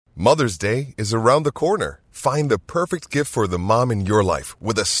Mother's Day is around the corner. Find the perfect gift for the mom in your life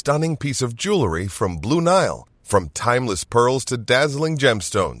with a stunning piece of jewelry from Blue Nile. From timeless pearls to dazzling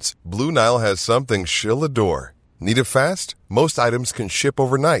gemstones, Blue Nile has something she'll adore. Need it fast? Most items can ship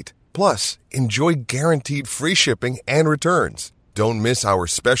overnight. Plus, enjoy guaranteed free shipping and returns. Don't miss our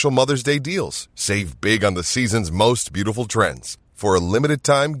special Mother's Day deals. Save big on the season's most beautiful trends. For a limited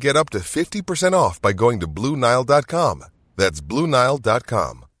time, get up to 50% off by going to BlueNile.com. That's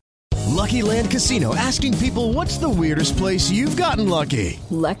BlueNile.com. Lucky Land Casino, asking people, what's the weirdest place you've gotten lucky?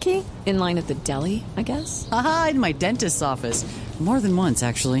 Lucky? In line at the deli, I guess? Aha, in my dentist's office. More than once,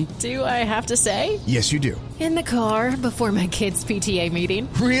 actually. Do I have to say? Yes, you do. In the car before my kids' PTA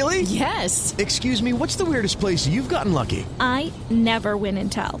meeting. Really? Yes. Excuse me, what's the weirdest place you've gotten lucky? I never win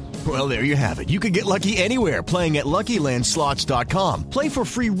and tell. Well, there you have it. You can get lucky anywhere, playing at LuckyLandSlots.com. Play for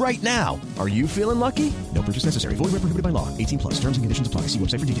free right now. Are you feeling lucky? No purchase necessary. Void where prohibited by law. 18+. Terms and conditions apply. See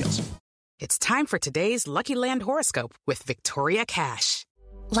website for details. It's time for today's Lucky Land horoscope with Victoria Cash.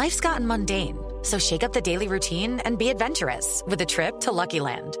 Life's gotten mundane, so shake up the daily routine and be adventurous with a trip to Lucky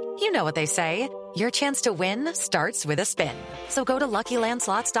Land. You know what they say. Your chance to win starts with a spin. So go to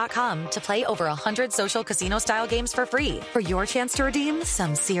LuckyLandSlots.com to play over 100 social casino-style games for free for your chance to redeem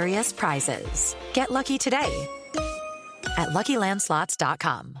some serious prizes. Get lucky today at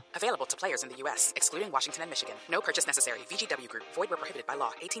LuckyLandSlots.com. Available to players in the U.S., excluding Washington and Michigan. No purchase necessary. VGW Group. Void where prohibited by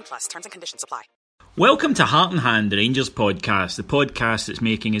law. 18+. Terms and conditions apply. Welcome to Heart and Hand, the Rangers podcast, the podcast that's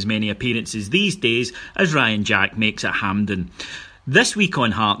making as many appearances these days as Ryan Jack makes at Hampden. This week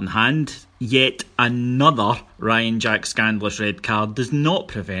on Heart and Hand, yet another Ryan Jack scandalous red card does not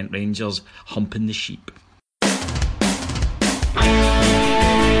prevent Rangers humping the sheep.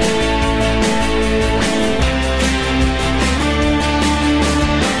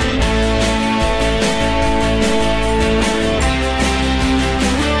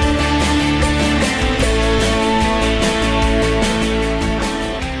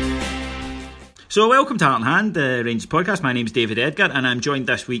 So welcome to Heart and Hand, the Rangers podcast. My name's David Edgar and I'm joined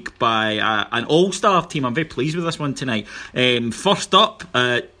this week by an all-star team. I'm very pleased with this one tonight. First up,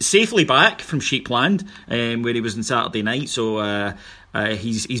 safely back from Sheepland, where he was on Saturday night. So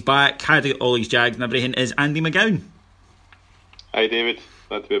he's back, had all his jags and everything, is Andy McGowan. Hi David,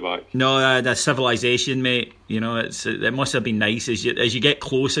 glad to be back. No, the civilization, mate. You know, it must have been nice. As you get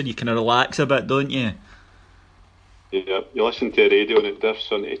closer, you kind of relax a bit, don't you? Yeah, you listen to the radio and it drifts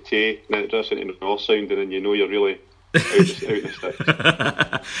onto Tay, and then it drifts into North Sound, and then you know you're really out in the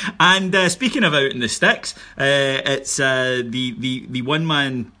sticks. And speaking of out in the sticks, it's the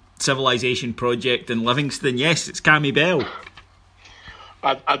one-man civilization project in Livingston. Yes, it's Cammy Bell.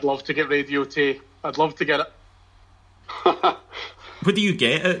 I'd love to get Radio Tay. I'd love to get it. What do you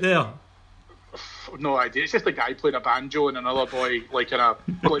get out there? No idea. It's just a guy playing a banjo and another boy like in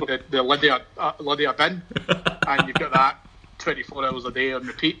the Lydia bin, and you've got that 24 hours a day on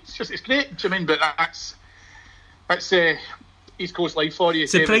repeat. It's great. Do you mean? But that's East Coast life for you.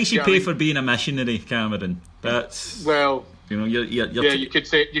 It's the price you pay for being a missionary, Cameron. That's well. You know, you're yeah. You could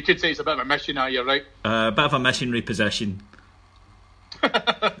say it's a bit of a missionary. You're right. A bit of a missionary position.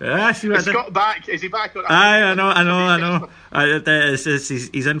 Is Scott back? Is he back? I know. It's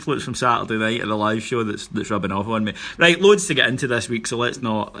his influence from Saturday night at the live show that's rubbing off on me. Right, loads to get into this week, so let's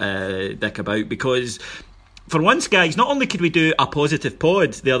not dick about, because for once, guys, not only could we do a positive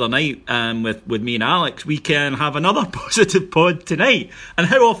pod the other night with me and Alex, we can have another positive pod tonight. And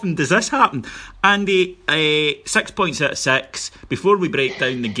how often does this happen? Andy, 6 points out of 6. Before we break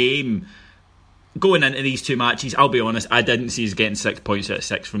down the game, going into these two matches, I'll be honest, I didn't see us getting 6 points out of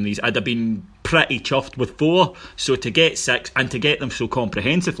 6 from these. I'd have been pretty chuffed with 4. So to get 6 and to get them so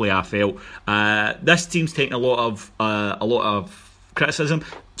comprehensively, I felt this team's taken a lot of criticism,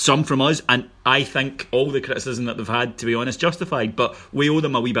 some from us, and I think all the criticism that they've had, to be honest, justified. But we owe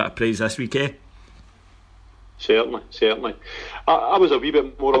them a wee bit of praise this week, eh? Certainly. I was a wee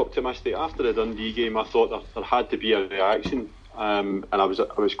bit more optimistic after the Dundee game. I thought there had to be a reaction. And I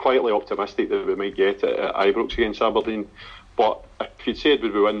was quietly optimistic that we might get it at Ibrox against Aberdeen. But if you'd said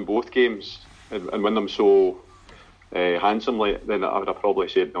would we win both games and win them so handsomely, then I would have probably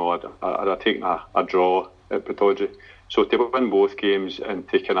said no. I'd have taken a draw at Pittodrie. So to win both games and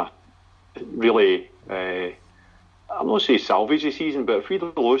to kind of really, I'm not saying salvage the season, but if we'd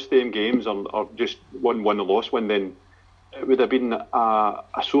lost them games or just won and lost one, then it would have been a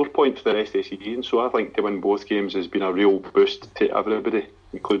sore point for the rest of the season. So I think to win both games has been a real boost to everybody,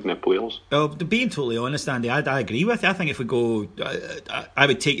 including the players. Well, being totally honest, Andy, I agree with you. I think if we go, I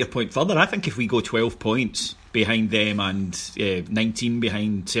would take your point further. I think if we go 12 points behind them and 19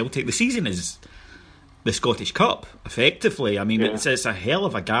 behind Celtic, the season is the Scottish Cup, effectively. I mean, it's a hell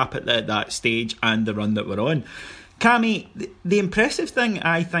of a gap at that stage and the run that we're on. Cammy, the impressive thing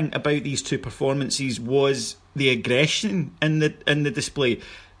I think about these two performances was the aggression in the display.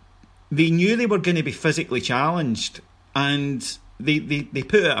 They knew they were going to be physically challenged, and they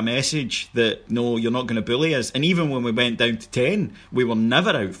put out a message that, no, you're not going to bully us. And even when we went down to 10, we were never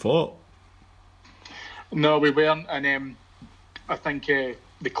outfought. No, we weren't. And I think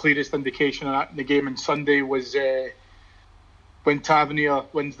the clearest indication of that in the game on Sunday was when Tavernier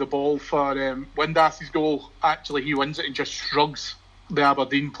wins the ball for Windas's goal. Actually, he wins it and just shrugs the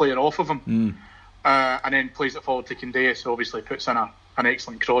Aberdeen player off of him, and then plays it forward to Candeas, who obviously puts in an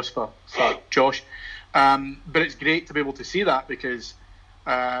excellent cross for Josh. But it's great to be able to see that, because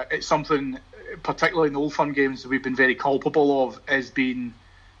it's something, particularly in the Old Firm games, we've been very culpable of, as being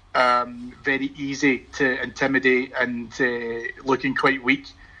very easy to intimidate and looking quite weak.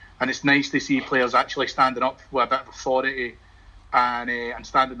 And it's nice to see players actually standing up with a bit of authority and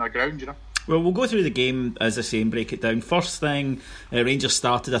standing their ground, you know. Well, we'll go through the game, as I say, and break it down. First thing, Rangers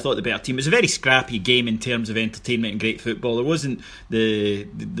started, I thought, the better team. It was a very scrappy game in terms of entertainment and great football. There wasn't the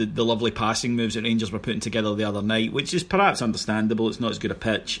lovely passing moves that Rangers were putting together the other night, which is perhaps understandable. It's not as good a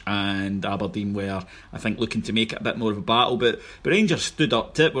pitch, and Aberdeen were, I think, looking to make it a bit more of a battle. But Rangers stood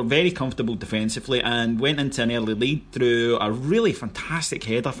up to it, were very comfortable defensively, and went into an early lead through a really fantastic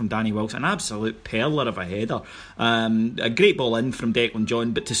header from Danny Wilson, an absolute perler of a header. A great ball in from Declan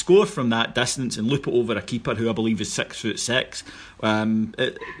John, but to score from that distance and loop it over a keeper who I believe is 6'6",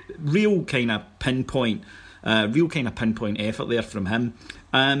 real kind of pinpoint effort there from him.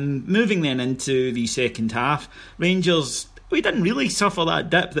 Moving then into the second half, Rangers, we didn't really suffer that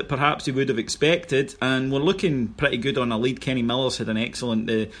dip that perhaps we would have expected, and we're looking pretty good on a lead. Kenny Millers had an excellent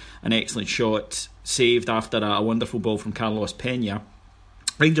shot saved after a wonderful ball from Carlos Pena.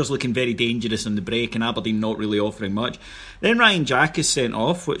 Rangers looking very dangerous on the break, and Aberdeen not really offering much. Then Ryan Jack is sent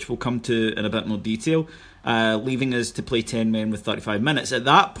off, which we'll come to in a bit more detail, leaving us to play 10 men with 35 minutes. At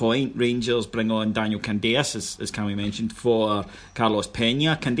that point, Rangers bring on Daniel Candeas, as Cammy mentioned, for Carlos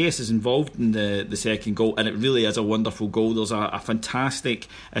Pena. Candeas is involved in the second goal, and it really is a wonderful goal. There's a fantastic,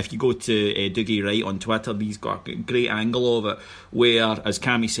 if you go to Dougie Wright on Twitter, he's got a great angle of it, where, as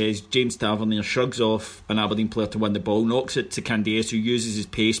Cammy says, James Tavernier shrugs off an Aberdeen player to win the ball, knocks it to Candeas, who uses his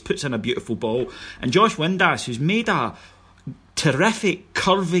pace, puts in a beautiful ball, and Josh Windass, who's made a terrific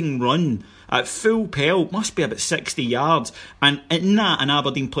curving run at full pelt, must be about 60 yards, and in that an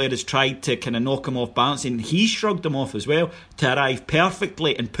Aberdeen player has tried to kind of knock him off balance, and he shrugged him off as well to arrive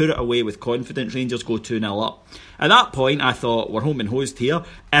perfectly and put it away with confidence. Rangers go 2-0 up. At that point I thought, we're home and hosed here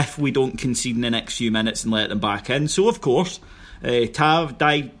if we don't concede in the next few minutes and let them back in. So of course Tav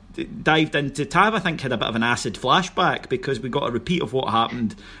dived into Tav. I think had a bit of an acid flashback, because we got a repeat of what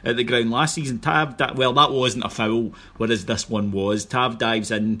happened at the ground last season. That wasn't a foul, whereas this one was. Tav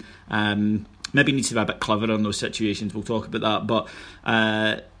dives in, maybe needs to be a bit cleverer in those situations, we'll talk about that, but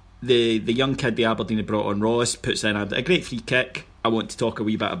the young kid the Aberdeen had brought on, Ross, puts in a great free kick. I want to talk a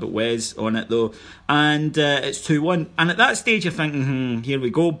wee bit about Wes on it though, and it's 2-1, and at that stage I think, here we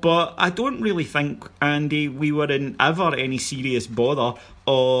go. But I don't really think, Andy, we were in ever any serious bother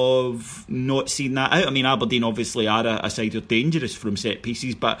of not seeing that out. I mean, Aberdeen obviously are a side who are dangerous from set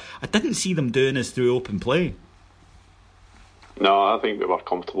pieces, but I didn't see them doing this through open play. No, I think we were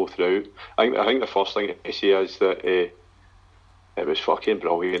comfortable throughout. I think the first thing to say is that it was fucking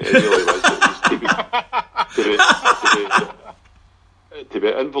brilliant. It really was. To be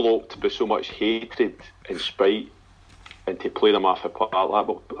enveloped by so much hatred and spite, and to play them off apart, I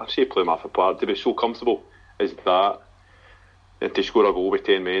say play them off apart, to be so comfortable as that, and to score a goal with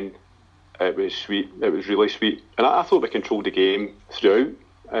 10 men, it was sweet. It was really sweet, and I thought we controlled the game throughout.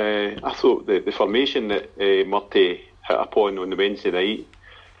 I thought the formation that Murty hit upon on the Wednesday night,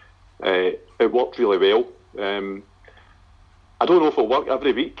 it worked really well. I don't know if it'll work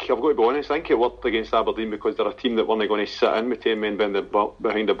every week, I've got to be honest. I think it worked against Aberdeen because they're a team that weren't going to sit in with 10 men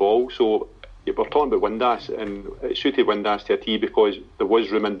behind the ball. So we're talking about Windass, and it suited Windass to a T because there was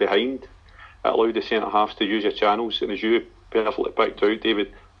room in behind. It allowed the centre halves to use their channels, and as you perfectly picked out,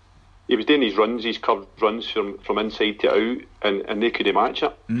 David, he was doing these runs, these curved runs from inside to out, and they couldn't match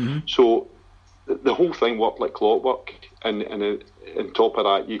it. Mm-hmm. So the whole thing worked like clockwork, and on top of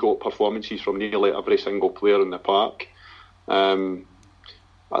that, you got performances from nearly every single player in the park. I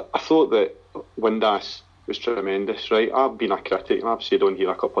thought that Windass was tremendous, right? I've been a critic, and I've said on here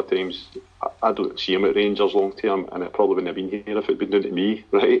a couple of times, I don't see him at Rangers long term, and it probably wouldn't have been here if it'd been done to me,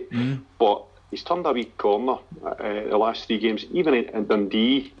 right? Mm. But he's turned a wee corner the last 3 games. Even in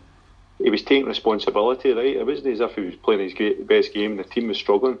Dundee, he was taking responsibility, right? It wasn't as if he was playing his best game and the team was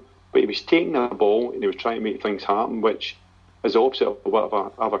struggling. but he was taking the ball and he was trying to make things happen, which is the opposite of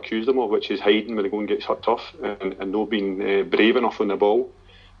what I've accused him of, which is hiding when the going gets hit tough and not being brave enough on the ball.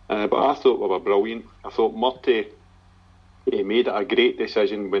 But I thought we were brilliant. I thought Murty, he made a great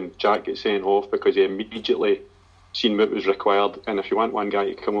decision when Jack gets sent off, because he immediately seen what was required. And if you want one guy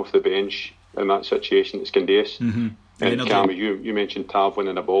to come off the bench in that situation, it's Candace. Mm-hmm. And Cammy, you mentioned Tav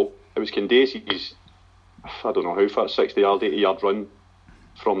winning the ball. It was Candace's, I don't know how far, 60-yard, 80-yard run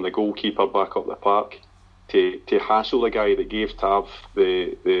from the goalkeeper back up the park to hassle the guy that gave Tav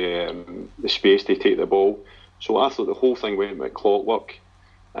the space to take the ball. So I thought the whole thing went with clockwork.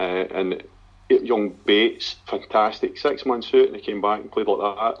 And young Bates, fantastic. 6 months out and he came back and played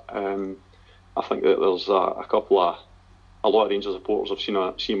like that. I think that there's a lot of Rangers supporters have seen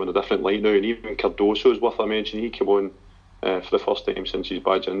him in a different light now, and even Cardoso's worth a mention. He came on for the first time since his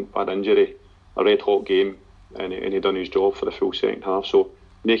bad injury, a red hot game, and he done his job for the full second half. So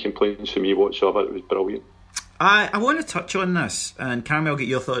no complaints from me whatsoever. It was brilliant. I want to touch on this, and Cammy, I'll get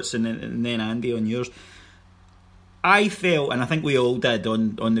your thoughts, and then Andy on yours. I felt, and I think we all did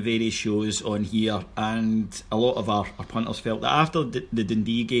on the various shows on here, and a lot of our punters felt that after the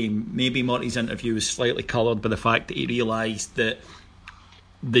Dundee game, maybe Murty's interview was slightly coloured by the fact that he realised that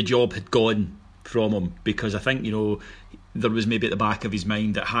the job had gone from him, because I think, there was maybe at the back of his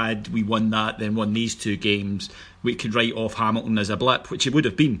mind that had we won that, then won these 2 games, we could write off Hamilton as a blip, which it would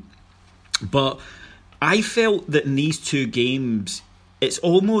have been. But I felt that in these 2 games, it's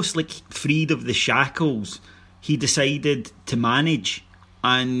almost like freed of the shackles. He decided to manage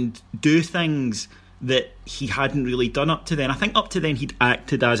and do things that he hadn't really done up to then. I think up to then he'd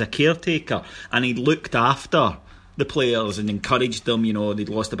acted as a caretaker and he'd looked after the players and encouraged them. They'd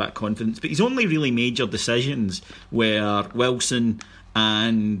lost a bit of confidence. But his only really major decisions were Wilson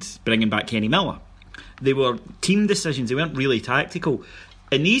and bringing back Kenny Miller. They were team decisions. They weren't really tactical.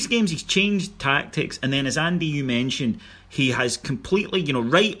 In these games, he's changed tactics. And then, as Andy, you mentioned, he has completely,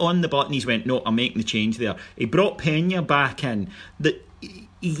 right on the button, he's went, no, I'm making the change there. He brought Pena back in.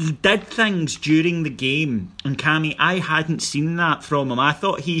 He did things during the game. And Cammy, I hadn't seen that from him. I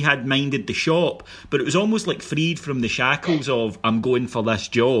thought he had minded the shop, but it was almost like freed from the shackles of, I'm going for this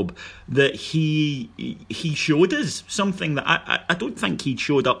job, that he showed us something that I don't think he'd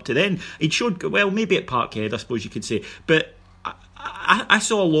showed up to then. He'd showed, well, maybe at Parkhead, I suppose you could say, but I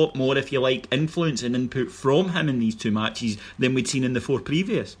saw a lot more, if you like, influence and input from him in these 2 matches than we'd seen in the 4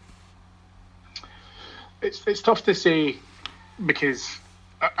 previous. It's tough to say, because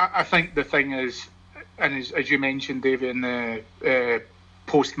I think the thing is, and as you mentioned, David, in the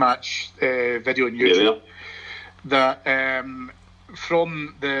post-match video on YouTube, that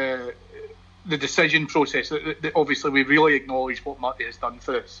from the decision process, that obviously we really acknowledge what Murty has done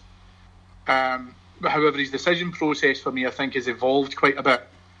for us. However, his decision process for me, I think, has evolved quite a bit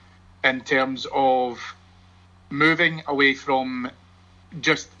in terms of moving away from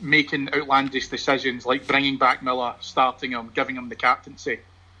just making outlandish decisions like bringing back Miller, starting him, giving him the captaincy,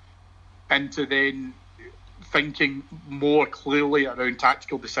 into then thinking more clearly around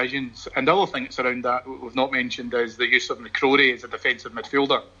tactical decisions. And the other thing that's around that we've not mentioned is the use of McCrory as a defensive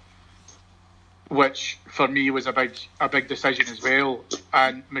midfielder, which for me was a big decision as well,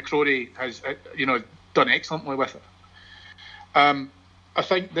 and McCrory has done excellently with it. I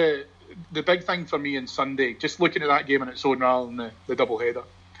think the big thing for me on Sunday, just looking at that game on its own rather than the double header,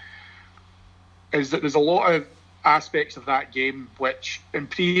 is that there's a lot of aspects of that game which in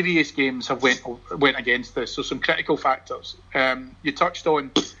previous games have went against us. So some critical factors. You touched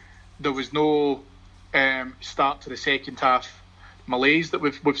on there was no start to the second half malaise that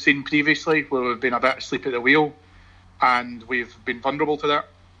we've seen previously, where we've been a bit asleep at the wheel, and we've been vulnerable to that.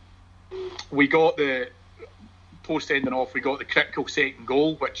 We got the post ending off. We got the critical second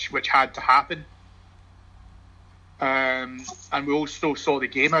goal, which had to happen, and we also saw the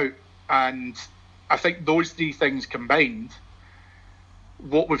game out. And I think those 3 things combined,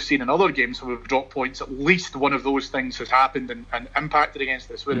 what we've seen in other games where we've dropped points, at least one of those things has happened and impacted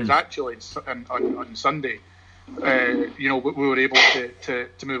against us. Whereas actually on Sunday, we were able to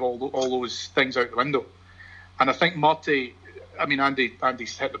move all those things out the window. And I think Murty,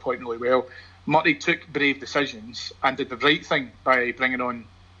 Andy's hit the point really well. Murty took brave decisions and did the right thing by bringing on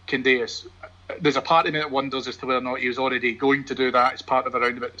Candace. There's a part of me that wonders as to whether or not he was already going to do that as part of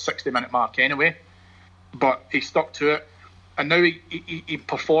around about the 60-minute mark anyway. But he stuck to it. And now he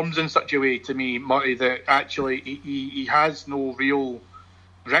performs in such a way, to me, Murty, that actually he has no real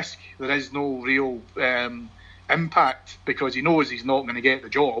risk. There is no real impact, because he knows he's not going to get the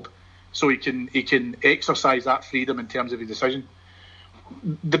job, so he can exercise that freedom in terms of his decision.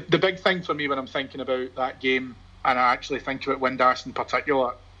 The big thing for me when I'm thinking about that game, and I actually think about Windass in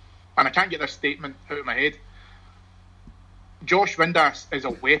particular, and I can't get this statement out of my head. Josh Windass is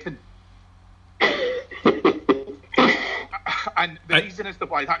a weapon. And the reason as to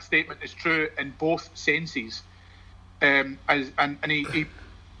why that statement is true in both senses, and he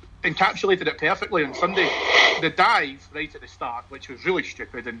encapsulated it perfectly on Sunday. The dive right at the start, which was really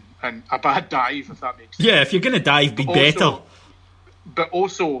stupid and a bad dive, if that makes sense. Yeah, if you're going to dive, be better. But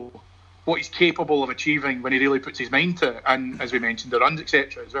also what he's capable of achieving when he really puts his mind to it, and as we mentioned, the runs,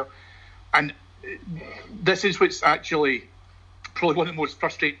 etc. as well. And this is what's actually probably one of the most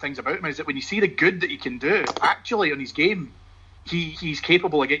frustrating things about him, is that when you see the good that he can do, actually on his game, he's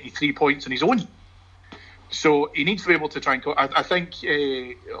capable of getting you 3 points on his own. So he needs to be able to try and... I think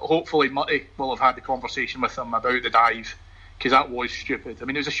hopefully Mutty will have had the conversation with him about the dive, because that was stupid. I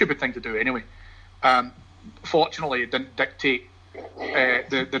mean, it was a stupid thing to do anyway. Fortunately, it didn't dictate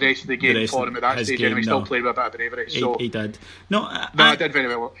the rest of the game for him at that stage. Anyway, he still played with a bit of bravery. So he did. No, I did very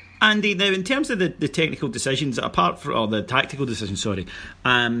well. Andy, now in terms of the technical decisions, the tactical decisions, sorry.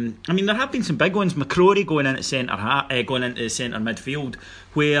 I mean, there have been some big ones. McCrory going into centre midfield,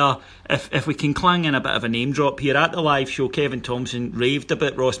 where if we can clang in a bit of a name drop here at the live show, Kevin Thompson raved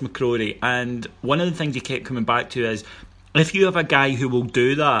about Ross McCrory, and one of the things he kept coming back to is, if you have a guy who will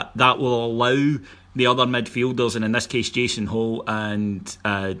do that, that will allow the other midfielders, and in this case Jason Hall and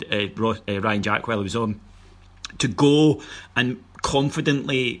Ryan Jack, while he was on, to go and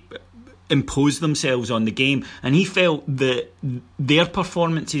confidently impose themselves on the game. And he felt that their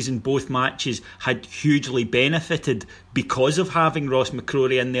performances in both matches had hugely benefited because of having Ross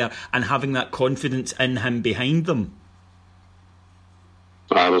McCrory in there and having that confidence in him behind them.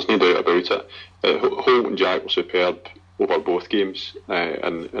 There's no doubt about it. Holt and Jack were superb over both games,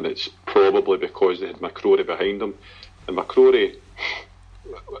 and it's probably because they had McCrory behind them. And McCrory,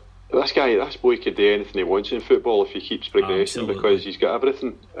 this boy could do anything he wants in football if he keeps progressing. Absolutely. Because he's got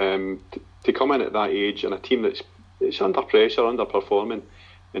everything. To come in at that age in a team that's under pressure, underperforming,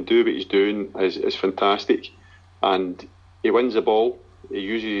 and do what he's doing is fantastic. And he wins the ball. He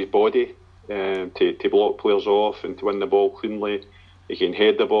uses his body to block players off and to win the ball cleanly. He can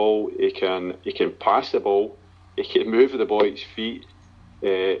head the ball. He can pass the ball. He can move the ball at his feet.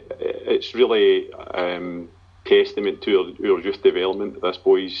 It's really testament to our youth development that this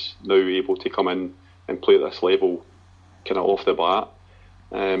boy's now able to come in and play at this level kind of off the bat.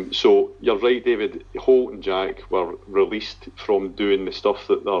 So you're right, David. Holt and Jack were released from doing the stuff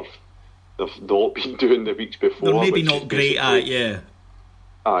that they've not been doing the weeks before. They're maybe not great at, yeah.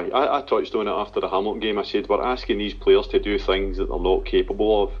 I touched on it after the Hamilton game. I said we're asking these players to do things that they're not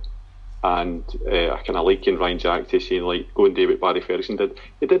capable of. And I kind of liken Ryan Jack to saying, like, go and do what Barry Ferguson did.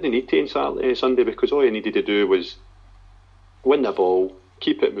 He didn't need to on Sunday, because all he needed to do was win the ball,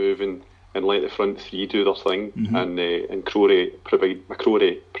 keep it moving, and let the front three do their thing. Mm-hmm. And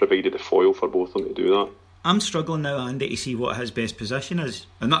McCrory provided the foil for both of them to do that. I'm struggling now, Andy, to see what his best position is,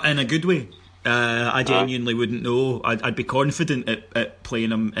 and not in a good way. I genuinely wouldn't know. I'd be confident at playing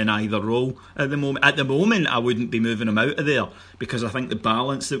him in either role at the moment. At the moment, I wouldn't be moving him out of there, because I think the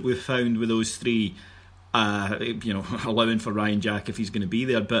balance that we've found with those three, allowing for Ryan Jack if he's going to be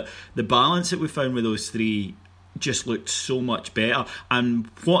there, but the balance that we've found with those three just looked so much better.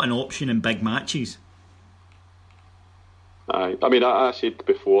 And what an option in big matches. I mean, I said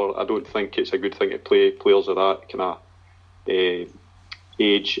before, I don't think it's a good thing to play players of that kind of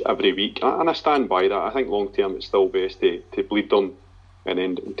age every week, and I stand by that. I think long term it's still best to bleed them and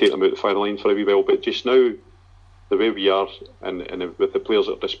then take them out the fire line for a wee while. But just now, the way we are, and with the players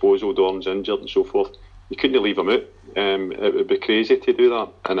at disposal, Dorn's injured and so forth, you couldn't leave them out. It would be crazy to do that,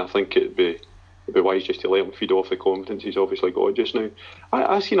 and I think it'd be wise just to let him feed off the confidence he's obviously got just now.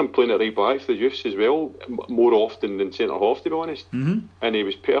 I've seen him playing at right back for the youths as well, more often than centre half, to be honest. Mm-hmm. And he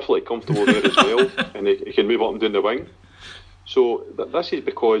was perfectly comfortable there as well, and he can move up and down the wing. So this is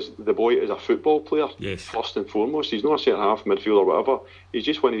because the boy is a football player, yes, first and foremost. He's not a centre half, midfield or whatever. He's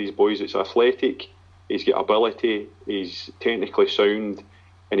just one of these boys that's athletic, he's got ability, he's technically sound,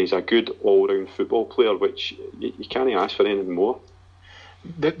 and he's a good all-round football player, which you can't ask for anything more.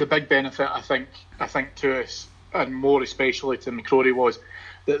 The big benefit, I think to us, and more especially to McCrory, was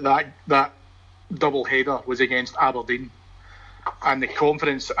that double header was against Aberdeen. And the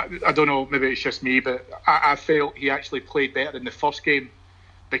confidence, I don't know, maybe it's just me, but I felt he actually played better in the first game,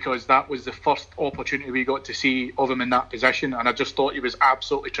 because that was the first opportunity we got to see of him in that position, and I just thought he was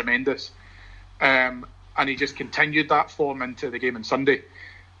absolutely tremendous. And he just continued that form into the game on Sunday.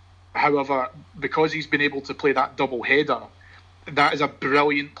 However, because he's been able to play that double header, that is a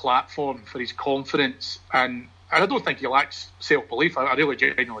brilliant platform for his confidence, and I don't think he lacks self-belief. I really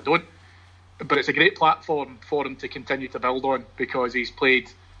genuinely don't. But it's a great platform for him to continue to build on, because he's played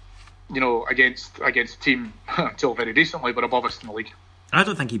against a team until very recently were above us in the league. I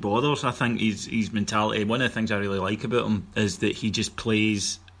don't think he bothers. I think his mentality, one of the things I really like about him is that he just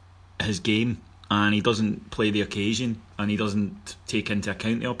plays his game and he doesn't play the occasion and he doesn't take into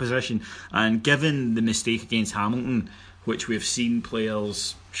account the opposition. And given the mistake against Hamilton, which we've seen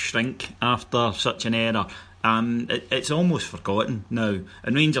players shrink after such an error, it's almost forgotten now.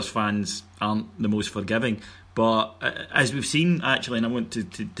 And Rangers fans aren't the most forgiving. But as we've seen, actually, and I want to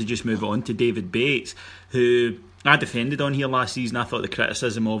just move on to David Bates, who I defended on here last season. I thought the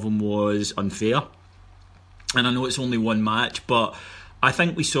criticism of him was unfair. And I know it's only one match, but I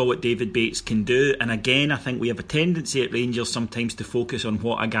think we saw what David Bates can do. And again, I think we have a tendency at Rangers sometimes to focus on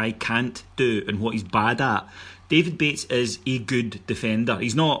what a guy can't do and what he's bad at. David Bates is a good defender.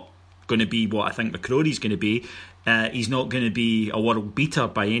 He's not going to be what I think McCrory's going to be. He's not going to be a world beater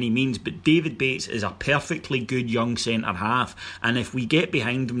by any means, but David Bates is a perfectly good young centre half, and if we get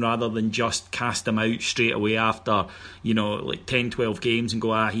behind him rather than just cast him out straight away after 10-12 games and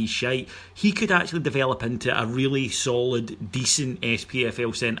go, he's shite, he could actually develop into a really solid, decent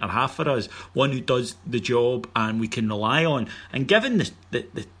SPFL centre half for us, one who does the job and we can rely on. And given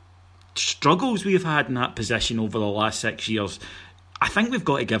the struggles we've had in that position over the last 6 years, I think we've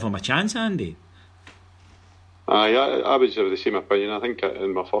got to give him a chance, Andy. I was of the same opinion. I think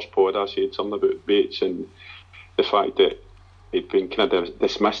in my first pod I said something about Bates and the fact that he'd been kind of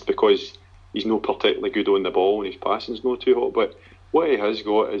dismissed because he's not particularly good on the ball and his passing's not too hot. But what he has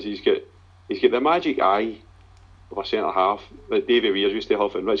got is he's got the magic eye of a centre half that Davy Weir used to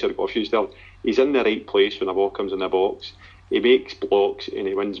have and Richard Gough used to have. He's in the right place when the ball comes in the box. He makes blocks and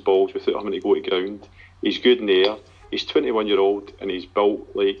he wins balls without having to go to ground. He's good in the air. He's 21-year-old and he's built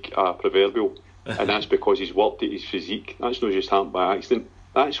like a proverbial. And that's because he's worked at his physique. That's not just happened by accident.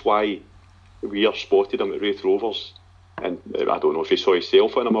 That's why we spotted him at Raith Rovers. And I don't know if he saw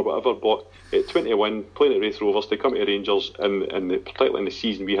himself in him or whatever, but at 21, playing at Raith Rovers, to come to Rangers, and particularly in the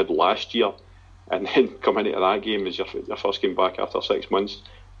season we had last year, and then come into that game as your first game back after 6 months,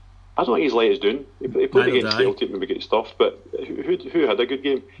 I don't think he's let us down. He played against Celtic when we get stuffed, but who had a good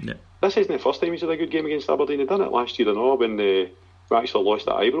game? Yeah. This isn't the first time he's had a good game against Aberdeen. He done it last year and all when we actually lost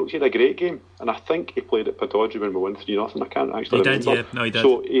at Ibrox. He had a great game, and I think he played at Pittodrie when we won 3-0. I can't actually remember. He did, yeah. No, he did.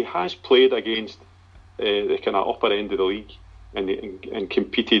 So he has played against the kind of upper end of the league and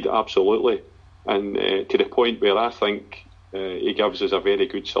competed absolutely, and to the point where I think he gives us a very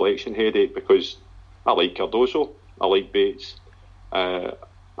good selection headache, because I like Cardoso, I like Bates, I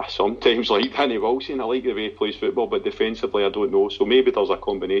sometimes like Danny Wilson, I like the way he plays football, but defensively I don't know. So maybe there's a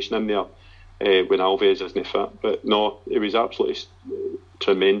combination in there when Alves isn't fit. But no, it was absolutely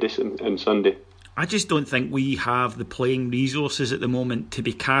tremendous in Sunday. I just don't think we have the playing resources at the moment to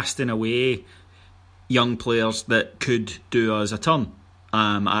be casting away young players that could do us a turn.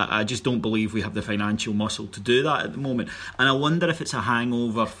 I just don't believe we have the financial muscle to do that at the moment. And I wonder if it's a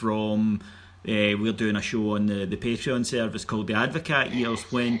hangover from we're doing a show on the Patreon service called The Advocate years,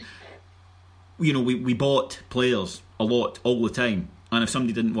 when we bought players a lot all the time, and if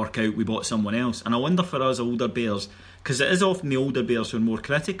somebody didn't work out, we bought someone else. And I wonder for us older bears, because it is often the older bears who are more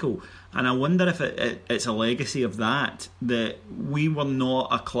critical, and I wonder if it's a legacy of that we were not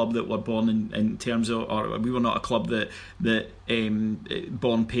a club that were born in terms of, or we were not a club that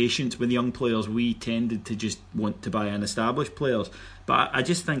born patient with young players. We tended to just want to buy and establish players. But I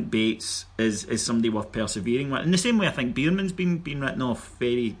just think Bates is somebody worth persevering with. In the same way I think Bierman's been written off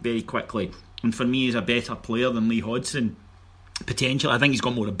very, very quickly, and for me he's a better player than Lee Hodgson. Potentially, I think he's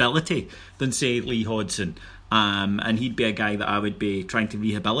got more ability than, say, Lee Hodgson, and he'd be a guy that I would be trying to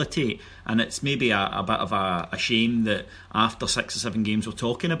rehabilitate. And it's maybe a bit of a shame that after 6 or 7 games we're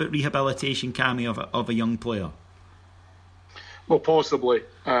talking about rehabilitation, Cammy, of a young player. Well, possibly.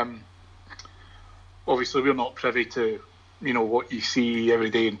 Obviously, we're not privy to what you see every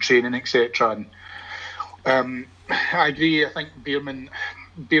day in training, etc. And I agree. I think Bierman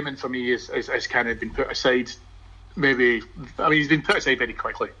for me is kind of been put aside. He's been put aside very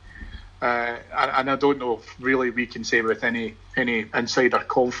quickly, and I don't know if really we can say with any insider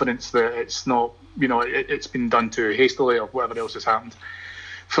confidence that it's not, it's been done too hastily or whatever else has happened.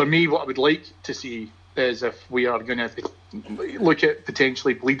 For me, what I would like to see is if we are going to look at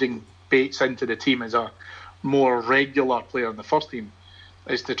potentially bleeding Bates into the team as a more regular player in the first team,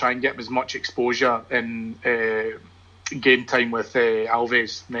 is to try and get him as much exposure in game time with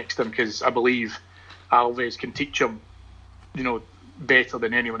Alves next to him, because I believe Alves can teach him, better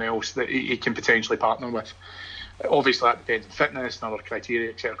than anyone else that he can potentially partner with. Obviously, that depends on fitness and other criteria,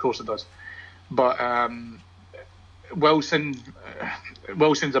 etc. Of course, it does. But Wilson's a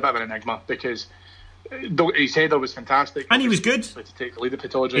bit of an enigma, because his header was fantastic, and he was good to take the lead at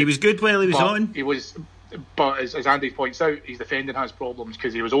Pittodrie. He was good while he was on. He was, but as Andy points out, his defending has problems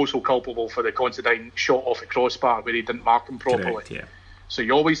because he was also culpable for the Considine shot off a crossbar where he didn't mark him properly. Correct, yeah. So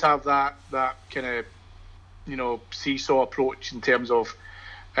you always have that kind of seesaw approach in terms of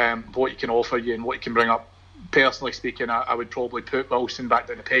what he can offer you and what he can bring up. Personally speaking, I would probably put Wilson back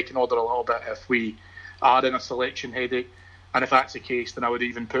down the pecking order a little bit if we are in a selection headache. And if that's the case, then I would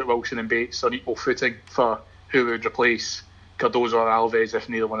even put Wilson and Bates on equal footing for who would replace Cardozo or Alves if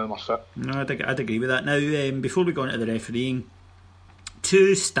neither one of them are fit. No, I'd agree with that. Now, before we go into the refereeing,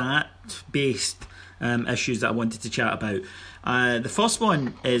 2 stat-based issues that I wanted to chat about. The first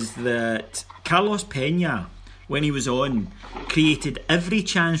one is that Carlos Peña, when he was on, created every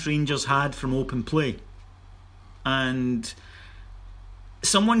chance Rangers had from open play. And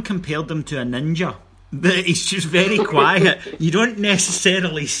someone compared him to a ninja. He's just very quiet. You don't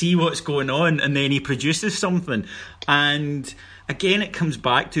necessarily see what's going on, and then he produces something. And again, it comes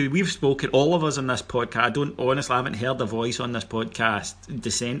back to, we've spoken, all of us on this podcast, I haven't heard a voice on this podcast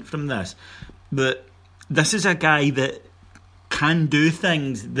dissent from this, but this is a guy that can do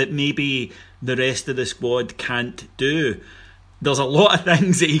things that maybe the rest of the squad can't do. There's a lot of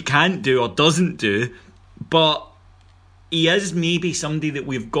things that he can't do or doesn't do, but he is maybe somebody that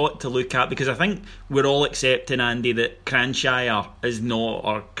we've got to look at, because I think we're all accepting, Andy, that Cranshire is not,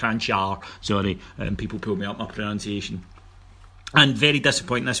 or Cranshire, sorry, people pull me up my pronunciation. And very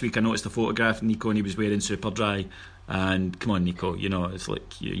disappointing this week. I noticed a photograph of Nico and he was wearing Superdry. And come on, Nico, it's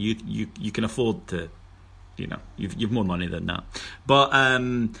like you can afford to, you've more money than that. But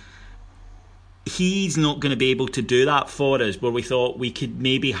he's not going to be able to do that for us, where we thought we could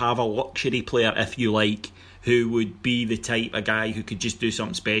maybe have a luxury player, if you like, who would be the type of guy who could just do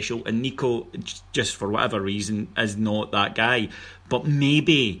something special. And Nico, just for whatever reason, is not that guy. But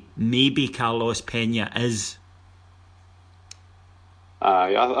maybe Carlos Peña is.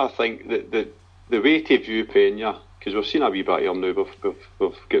 I think that the way to view Peña, because we've seen a wee bit of him now,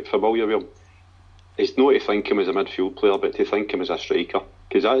 we've got familiar with him, is not to think him as a midfield player, but to think him as a striker,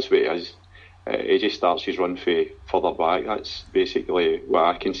 because that's what he is. He just starts his run further back. That's basically what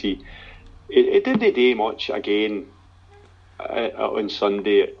I can see. It didn't do much again on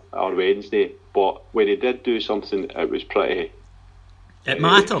Sunday or Wednesday, but when he did do something, it was pretty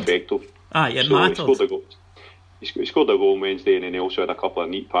mattered. Effective. It mattered. He scored a goal on Wednesday, and then he also had a couple of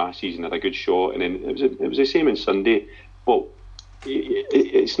neat passes and had a good shot, and then it was the same on Sunday. But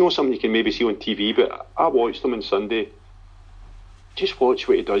it's not something you can maybe see on TV, but I watched him on Sunday. Just watch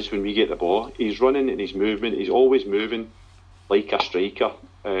what he does when we get the ball. He's running and he's moving. He's always moving like a striker.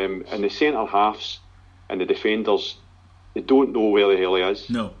 And the centre halves and the defenders, they don't know where the hell he is.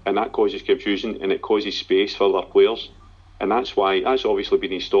 No. And that causes confusion, and it causes space for other players. And that's obviously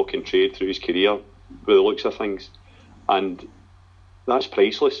been his stock in trade through his career, by the looks of things. And that's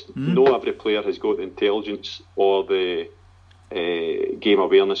priceless. No every player has got the intelligence or the game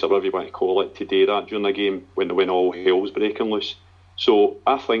awareness, or whatever you want to call it, to do that during the game when all hell's breaking loose. So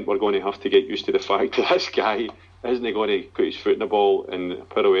I think we're going to have to get used to the fact that this guy isn't going to put his foot in the ball and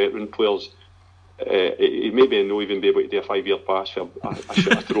pirouette around players. He maybe not even be able to do a 5-yard pass for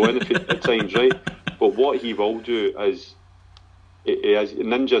a throw in at times, right? But what he will do is,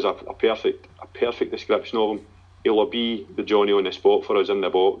 Ninja's a perfect description of him. He'll be the Johnny on the spot for us in the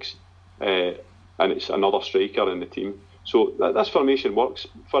box, and it's another striker in the team. So this formation works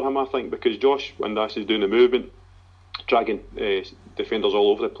for him, I think, because Josh Windass is doing the movement, dragging defenders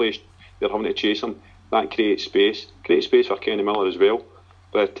all over the place. They're having to chase him. That creates space for Kenny Miller as well.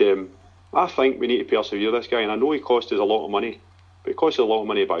 But I think we need to persevere this guy, and I know he cost us a lot of money, but it costs a lot of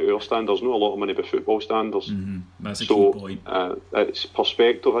money by our standards, not a lot of money by football standards. That's a key point. It's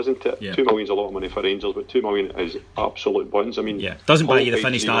perspective, isn't it? Yeah. $2 million is a lot of money for Rangers, but $2 million is absolute buns. I mean, doesn't buy you the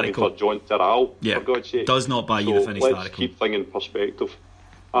finished article. For John Terrell, for God's sake. Does not buy you the finished article. Let's keep things in perspective.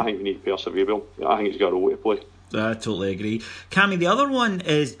 I think we need to persevere. I think he's got a role to play. I totally agree. Cammy, the other one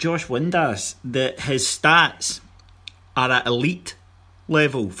is Josh Windass, that his stats are at elite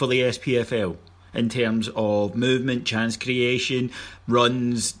level for the SPFL in terms of movement, chance creation,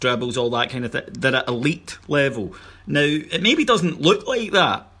 runs, dribbles, all that kind of thing. They're at elite level. Now, it maybe doesn't look like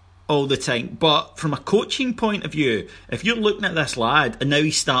that all the time, but from a coaching point of view, if you're looking at this lad and now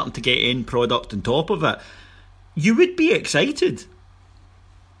he's starting to get in product on top of it, you would be excited.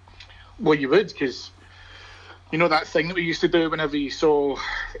 Well, you would, because you know that thing that we used to do whenever you saw,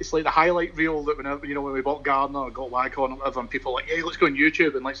 it's like the highlight reel that whenever, when we bought Gardner or got Waghorn or whatever, and people are like, hey, let's go on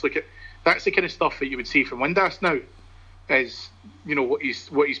YouTube and let's look at, that's the kind of stuff that you would see from Windass now, is, what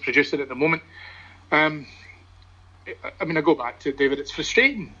he's producing at the moment. I go back to David, it's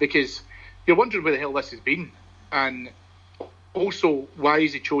frustrating because you're wondering where the hell this has been, and also why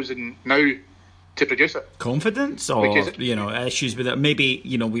is he chosen now to produce it? Confidence, or Because issues with it. Maybe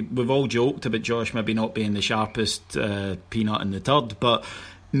we've all joked about Josh maybe not being the sharpest peanut in the turd, but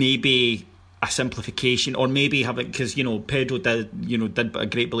maybe a simplification, or maybe having, because Pedro did a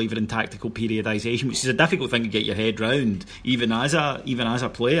great believer in tactical periodisation, which is a difficult thing to get your head round, even as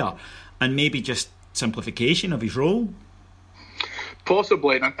a player, and maybe just simplification of his role.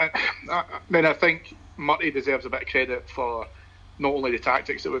 Possibly, and I think Murray deserves a bit of credit for not only the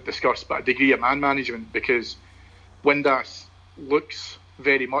tactics that we've discussed, but a degree of man management, because Windass looks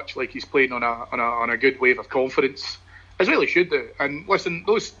very much like he's playing on a good wave of confidence, as well he should do. And listen,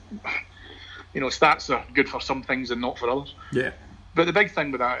 those stats are good for some things and not for others. Yeah. But the big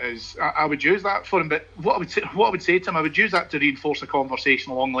thing with that is, I would use that for him. But what I would say to him, I would use that to reinforce a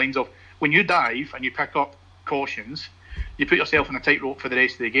conversation along the lines of, when you dive and you pick up cautions, you put yourself on a tightrope for the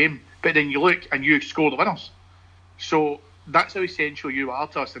rest of the game, but then you look and you score the winners. So that's how essential you are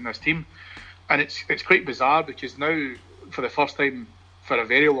to us in this team. And it's quite bizarre, because now, for the first time for a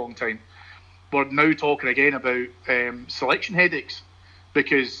very long time, we're now talking again about selection headaches,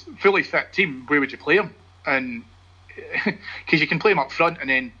 because fully fit team, where would you play them? And because you can play them up front, and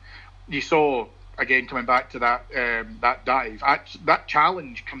then you saw again, coming back to that dive, that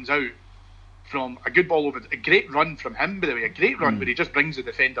challenge comes out from a good ball over, a great run from him, by the way, a great run where he just brings the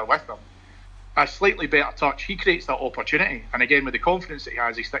defender with him. A slightly better touch, he creates that opportunity, and again, with the confidence that he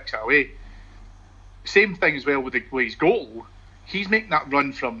has, he sticks it away. Same thing as well with his goal. He's making that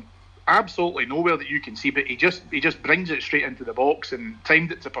run from absolutely nowhere that you can see, but he just brings it straight into the box and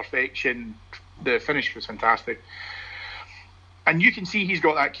timed it to perfection. The finish was fantastic, and you can see he's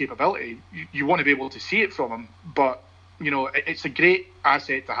got that capability. You want to be able to see it from him, but it's a great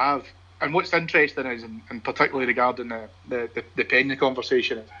asset to have. And what's interesting is, and particularly regarding the Pena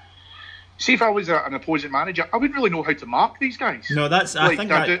conversation, see, if I was an opposing manager, I wouldn't really know how to mark these guys. No, I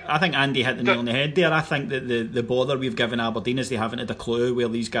think Andy hit the nail on the head there. I think that the bother we've given Aberdeen is they haven't had a clue where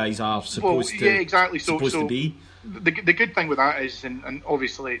these guys are supposed to be. The good thing with that is, and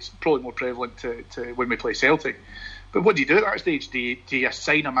obviously it's probably more prevalent to when we play Celtic, but what do you do at that stage? Do you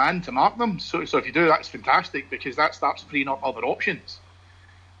assign a man to mark them? So if you do, that's fantastic, because that starts freeing up other options.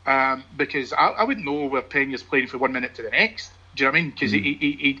 Because I wouldn't know where Pena's playing from 1 minute to the next. Do you know what I mean? Because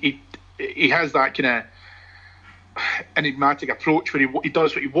he has that kind of enigmatic approach where he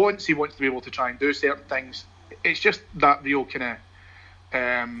does what he wants. He wants to be able to try and do certain things. It's just that real kind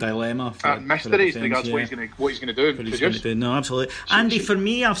of dilemma, mystery as regards what he's going to do. No, absolutely. Andy, for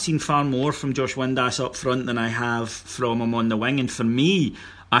me, I've seen far more from Josh Windass up front than I have from him on the wing, and for me,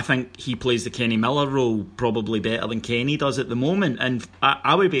 I think he plays the Kenny Miller role probably better than Kenny does at the moment, and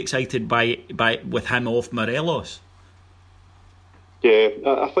I would be excited by with him off Morelos. Yeah,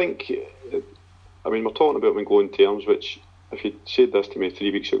 I think, we're talking about when going terms, which if you'd said this to me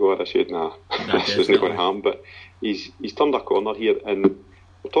 3 weeks ago, I'd have said, nah, this isn't going to happen. But he's turned a corner here, and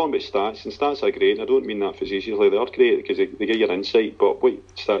we're talking about stats, and stats are great, and I don't mean that facetiously. They are great because they give you an insight, but what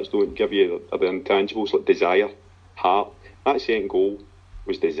stats don't give you are the intangibles like desire, heart. That second goal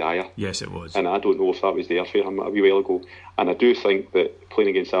was desire. Yes, it was. And I don't know if that was there for him a wee while ago. And I do think that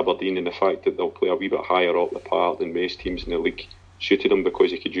playing against Aberdeen and the fact that they'll play a wee bit higher up the park than most teams in the league suited him,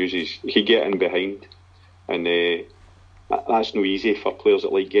 because he could get in behind, and that's no easy for players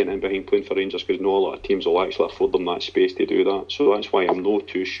that like getting in behind playing for Rangers, because not a lot of teams will actually afford them that space to do that. So that's why I'm not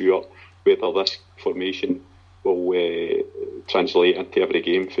too sure whether this formation will translate into every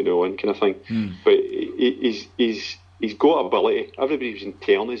game for now on, kind of thing. But he's got ability. Everybody's been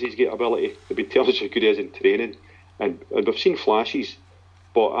telling us he's got ability. They've been telling us how good he is in training, and we've seen flashes.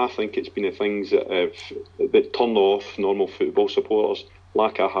 But I think it's been the things that turn off normal football supporters: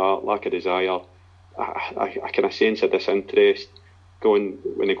 lack of heart, lack of desire. I kind of sense a disinterest when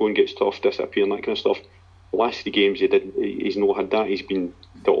the going gets tough, disappearing, that kind of stuff. The last 3 games he's not had that. He's been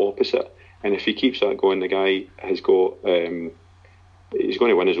the opposite. And if he keeps that going, the guy has got. He's going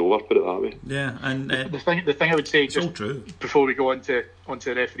to win us over, put it that way. Yeah, and the thing I would say, just before we go into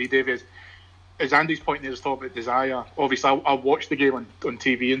the referee, Dave, is Andy's point there is talking about desire. Obviously, I watched the game on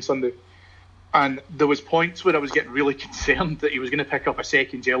TV on Sunday, and there was points where I was getting really concerned that he was going to pick up a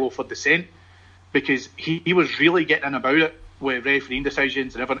second yellow for dissent, because he was really getting in about it with refereeing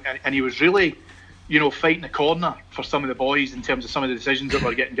decisions and everything, and he was really, fighting the corner for some of the boys in terms of some of the decisions that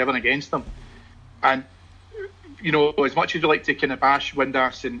were getting given against them. And as much as we like to kind of bash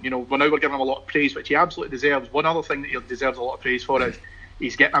Windass, and we're giving him a lot of praise, which he absolutely deserves. One other thing that he deserves a lot of praise for is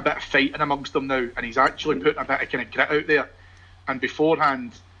he's getting a bit of fighting amongst them now, and he's actually putting a bit of kind of grit out there. And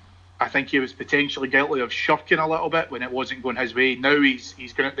beforehand, I think he was potentially guilty of shirking a little bit when it wasn't going his way. Now he's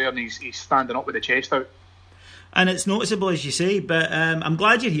going out there and he's standing up with the chest out. And it's noticeable, as you say, but I'm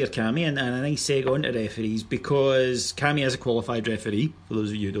glad you're here, Cammy, and a nice seg on to referees, because Cammy is a qualified referee, for those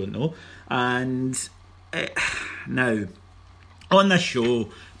of you who don't know. And now, on this show,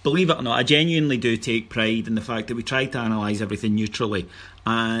 believe it or not, I genuinely do take pride in the fact that we try to analyse everything neutrally,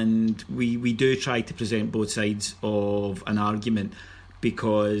 and we do try to present both sides of an argument,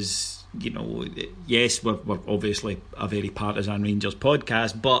 because, you know, yes, we're obviously a very partisan Rangers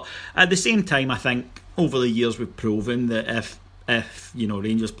podcast, but at the same time, I think over the years we've proven that if you know,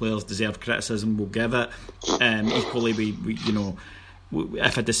 Rangers players deserve criticism, we'll give it. Equally, we you know,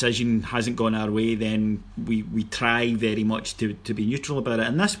 if a decision hasn't gone our way, then we try very much to be neutral about it.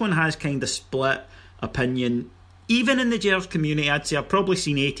 And this one has kind of split opinion. Even in the Gers community, I'd say I've probably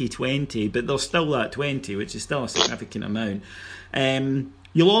seen 80-20, but there's still that 20, which is still a significant amount.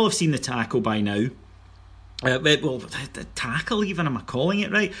 You'll all have seen the tackle by now. Well, the tackle even, am I calling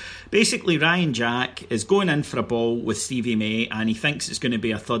it right? Basically, Ryan Jack is going in for a ball with Stevie May, and he thinks it's going to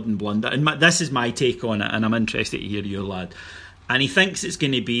be a third and blunder. And this is my take on it, and I'm interested to hear your lad. And he thinks it's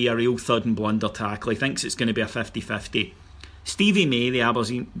going to be a real third and blunder tackle. He thinks it's going to be a 50-50. Stevie May, the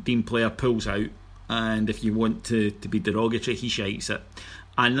Aberdeen player, pulls out, and if you want to be derogatory, he shites it.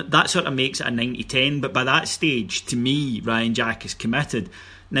 And that sort of makes it a 90-10, but by that stage, to me, Ryan Jack is committed.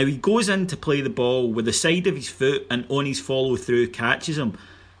 Now, he goes in to play the ball with the side of his foot, and on his follow-through catches him.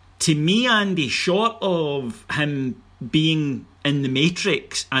 To me, Andy, short of him being in the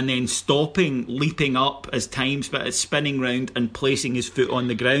matrix and then stopping, leaping up as time spinning round and placing his foot on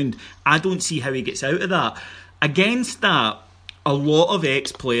the ground, I don't see how he gets out of that. Against that, a lot of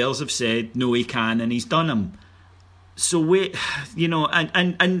ex-players have said, no, he can, and he's done him. So wait, you know,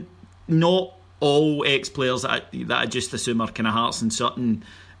 and not all ex-players that I just assume are kind of Hearts and Sutton,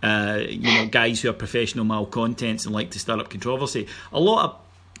 you know, guys who are professional malcontents and like to stir up controversy. A lot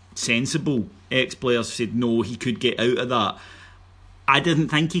of sensible ex-players said no, he could get out of that. I didn't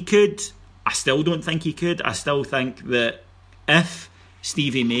think he could. I still don't think he could. I still think that if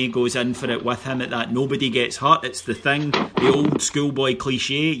Stevie May goes in for it with him at that, nobody gets hurt. It's the thing, the old schoolboy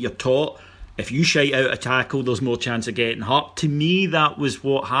cliche, you're taught, if you shite out a tackle, there's more chance of getting hurt. To me, that was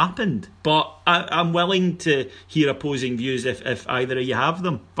what happened. But I'm willing to hear opposing views if either of you have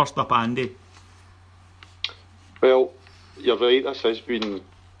them. First up, Andy. Well, you're right. This has been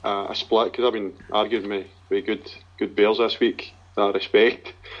a split, because I've been arguing with good bears this week, that I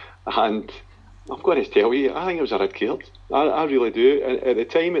respect. And I'm going to tell you, I think it was a red card. I really do. At the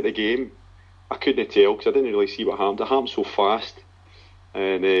time of the game, I couldn't tell, because I didn't really see what happened. It happened so fast.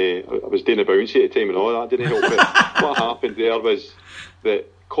 And I was doing a bouncy at the time and all that, didn't help it. What happened there was that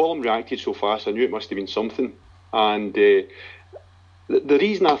Colm reacted so fast, I knew it must have been something. And the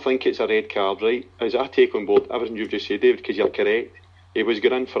reason I think it's a red card, right, is I take on board everything you've just said, David, because you're correct. He was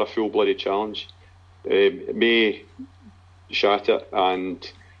going in for a full-blooded challenge. May shot it, and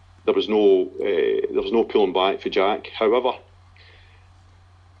there was no pulling back for Jack. However,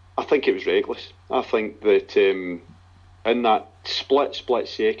 I think it was reckless. I think that in that split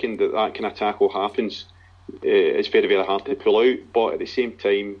second that kind of tackle happens, it's very, very hard to pull out. But at the same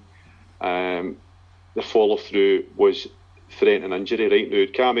time, the follow through was threatening injury. Right now,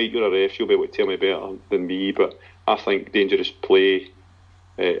 Cammy, you're a ref, you'll be able to tell me better than me, but I think dangerous play,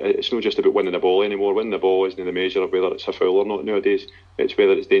 it's not just about winning the ball anymore. Winning the ball isn't the measure of whether it's a foul or not nowadays. It's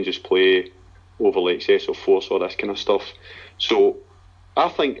whether it's dangerous play, overly excessive force, or this kind of stuff. So I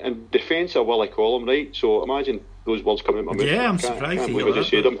think in defence of Willie Collum, right, so imagine those words coming out my mouth. Yeah, I'm surprised to hear that. I just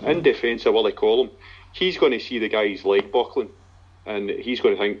said them. In defence of Willie Collum, he's going to see the guy's leg buckling, and he's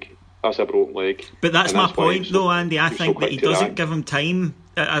going to think that's a broken leg. But that's my point, though, Andy. I think that he doesn't give him time.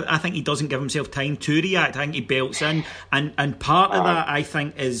 I think he doesn't give himself time to react. I think he belts in, and part of that, I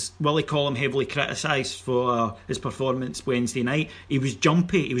think, is Willie Collum heavily criticised for his performance Wednesday night. He was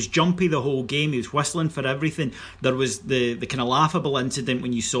jumpy. He was jumpy the whole game. He was whistling for everything. There was the kind of laughable incident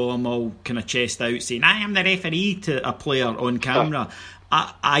when you saw him all kind of chest out saying, "I am the referee" to a player on camera.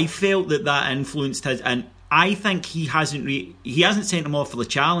 I felt that influenced his, and I think he hasn't sent him off for the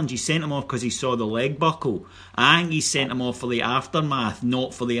challenge. He sent him off because he saw the leg buckle. I think he sent him off for the aftermath,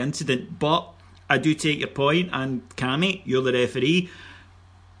 not for the incident. But I do take your point, and Cammy, you're the referee.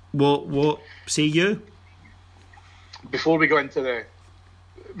 What say you? Before we go into the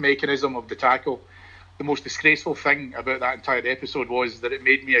mechanism of the tackle, the most disgraceful thing about that entire episode was that it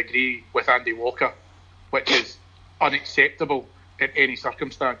made me agree with Andy Walker, which is unacceptable in any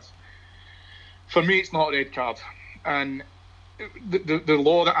circumstance. For me, it's not a red card. And the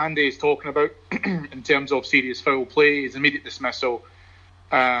law that Andy is talking about in terms of serious foul play is immediate dismissal.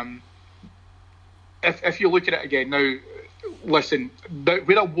 if you look at it again now, listen,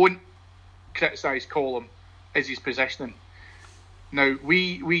 where I won't criticise Colm is his positioning. Now,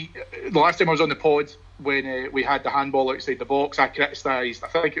 the last time I was on the pod, when we had the handball outside the box, I criticised, I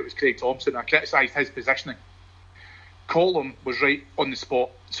think it was Craig Thompson, I criticised his positioning. Colm was right on the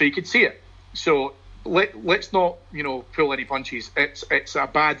spot, so you could see it. So let's not, pull any punches. It's a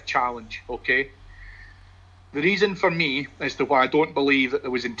bad challenge, okay? The reason for me as to why I don't believe that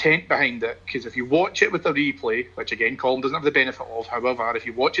there was intent behind it, because if you watch it with the replay, which again Colm doesn't have the benefit of, however, if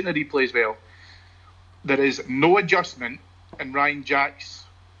you watch it in the replay as well, there is no adjustment in Ryan Jack's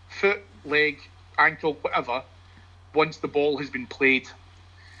foot, leg, ankle, whatever, once the ball has been played.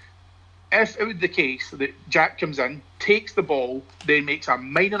 If it was the case that Jack comes in, takes the ball, then makes a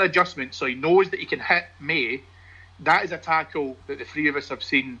minor adjustment so he knows that he can hit May, that is a tackle that the three of us have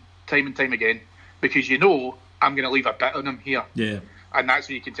seen time and time again, because I'm going to leave a bit on him here. Yeah. And that's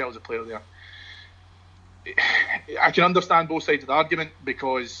what you can tell as a player there. I can understand both sides of the argument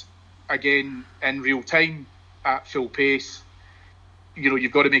because, again, in real time, at full pace,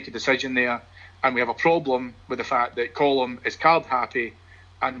 you've got to make a decision there. And we have a problem with the fact that Colm is card happy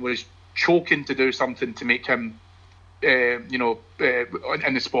and was choking to do something to make him, in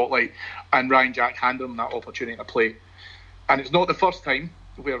the spotlight, and Ryan Jack handed him that opportunity to play. And it's not the first time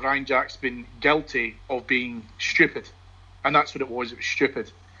where Ryan Jack's been guilty of being stupid, and that's what it was. It was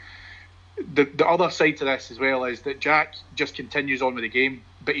stupid. The other side to this as well is that Jack just continues on with the game,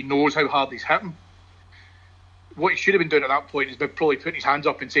 but he knows how hard he's hit him. What he should have been doing at that point is probably putting his hands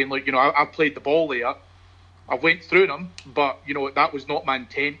up and saying, look, I've played the ball there, I went through him, but that was not my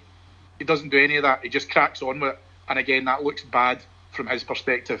intent. He doesn't do any of that. He just cracks on with it, and again, that looks bad from his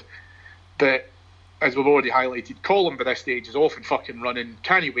perspective. But as we've already highlighted, Colm by this stage is off and fucking running.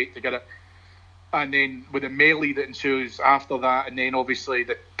 Can he wait to get it? And then with the melee that ensues after that, and then obviously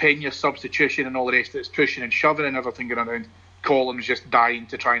the Pena substitution and all the rest of it, it's pushing and shoving and everything going around. Colm's just dying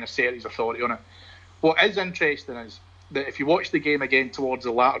to try and assert his authority on it. What is interesting is that if you watch the game again towards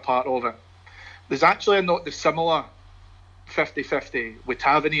the latter part of it, there's actually a not dissimilar 50-50 with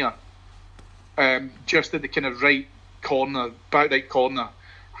Tavernier, just at the kind of back right corner,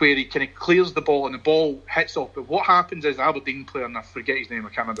 where he kind of clears the ball and the ball hits off. But what happens is the Aberdeen player, and I forget his name, I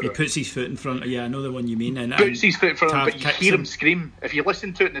can't remember. He puts his foot in front. Yeah, I know the one you mean. And puts his foot in front of him, but you hear him scream. If you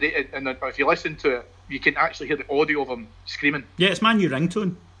listen to it, you can actually hear the audio of him screaming. Yeah, it's my new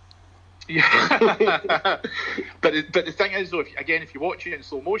ringtone. Yeah, but the thing is though, if you watch it in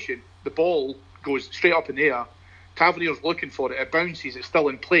slow motion, the ball goes straight up in the air. Tavernier's looking for it. It bounces. It's still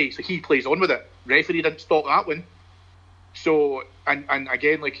in play, so he plays on with it. Referee didn't stop that one. So, and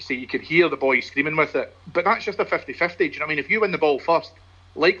again, like you say, you could hear the boy screaming with it. But that's just a 50-50. Do you know what I mean? If you win the ball first,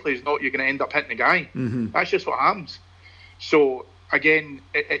 likely as not, you're going to end up hitting the guy. Mm-hmm. That's just what happens. So, again,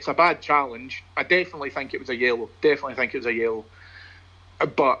 it's a bad challenge. I definitely think it was a yellow.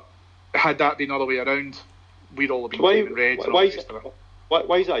 But had that been the other way around, we'd all have been playing red. Why is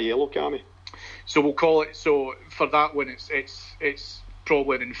that a yellow, Cammy? So we'll call it. So for that one, it's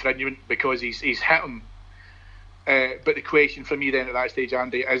probably an infringement because he's hit him. But the question for me then at that stage,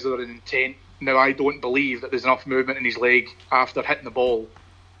 Andy, is there an intent? Now, I don't believe that there's enough movement in his leg after hitting the ball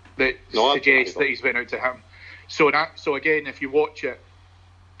that suggests that he's went out to hit him. So again, if you watch it,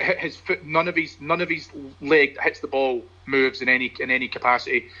 his foot, none of his leg that hits the ball moves in any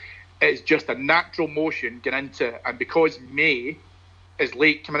capacity. It's just a natural motion getting into it, and because May is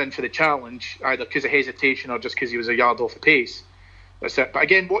late coming in for the challenge, either because of hesitation or just because he was a yard off the pace. That's it. But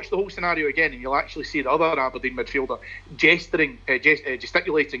again, watch the whole scenario again, and you'll actually see the other Aberdeen midfielder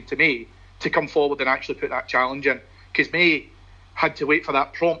gesticulating to May to come forward and actually put that challenge in, because May had to wait for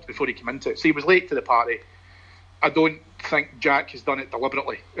that prompt before he came into it. So he was late to the party. I don't think Jack has done it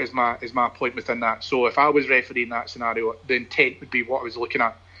deliberately, is my point within that. So if I was refereeing that scenario, the intent would be what I was looking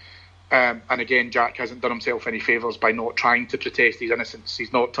at. And again, Jack hasn't done himself any favours by not trying to protest his innocence.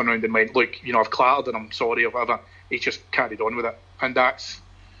 He's not turned around and went, look, I've clattered and I'm sorry or whatever. He's just carried on with it. And that's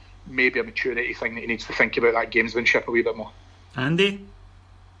maybe a maturity thing that he needs to think about, that gamesmanship a wee bit more. Andy?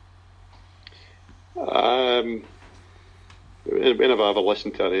 Whenever I ever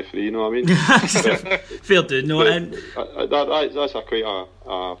listen to a referee, you know what I mean? Fair dude, no. That's a quite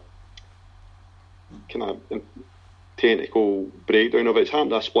a kind of technical breakdown of it. It's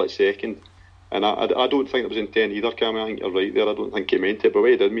happened a split second, and I don't think it was intent either, Cam. I think you're right there. I don't think he meant it, but what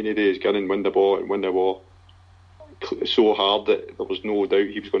he did mean he did is get in, win the ball so hard that there was no doubt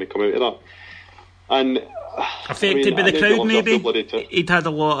he was going to come out of that. And affected by the crowd, maybe he'd had a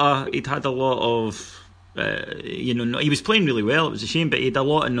lot of he was playing really well. It was a shame, but he had a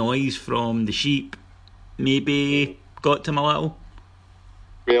lot of noise from the sheep. Maybe got to him a little.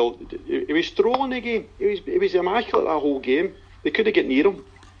 well. He was strolling the game. He was immaculate that whole game. They could have got near him.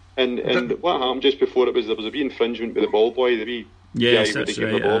 And what happened just before there was a wee infringement with the ball boy. The wee guy would have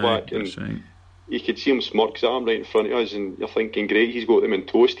given the ball back, and you could see him smirk his arm right in front of us, and you're thinking, great, he's got them in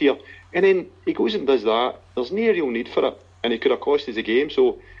toast here. And then he goes and does that. There's no real need for it, and it could have cost us the game.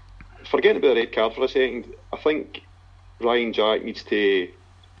 So, forgetting about the red card for a second, I think Ryan Jack needs to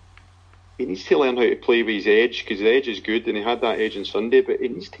learn how to play with his edge, because the edge is good, and he had that edge on Sunday, but he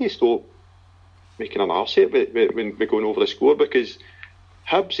needs to stop making an arse of it when we're going over the score, because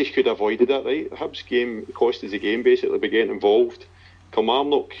Hibs, he could have avoided that, right? Hibs game cost us the game, basically, by getting involved.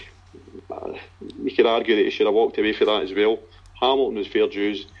 Kilmarnock, you could argue that he should have walked away for that as well. Hamilton was fair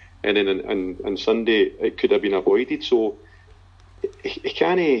dues, and then on Sunday it could have been avoided. So he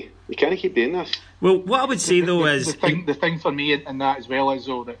can't keep doing this. Well, what I would say though is the thing for me in that as well is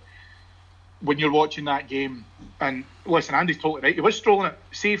though that when you're watching that game, and listen, Andy's totally right. He was strolling it.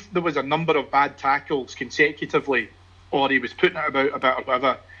 See if there was a number of bad tackles consecutively, or he was putting it about a bit or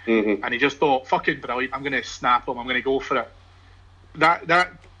whatever, and he just thought, fucking brilliant, I'm going to snap him, I'm going to go for it.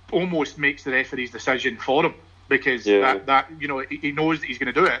 That almost makes the referee's decision for him, because that you know, he knows that he's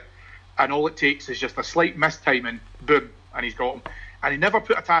going to do it, and all it takes is just a slight mistiming, boom, and he's got him. And he never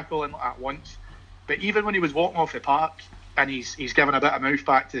put a tackle in at once, but even when he was walking off the park and he's given a bit of mouth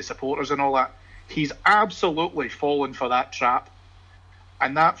back to the supporters and all that, he's absolutely fallen for that trap.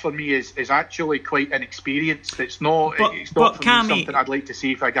 And that for me is actually quite inexperienced. It's not for me something I'd like to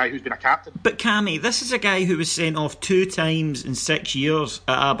see for a guy who's been a captain. But Cammy, this is a guy who was sent off 2 times in 6 years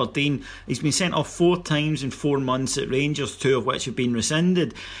at Aberdeen. He's been sent off 4 times in 4 months at Rangers, 2 of which have been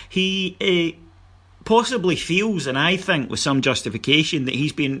rescinded. He possibly feels, and I think with some justification, that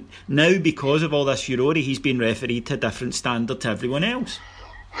he's been, now because of all this furore, he's been refereed to a different standard to everyone else.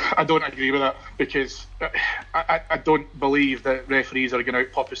 I don't agree with that, because I don't believe that referees are going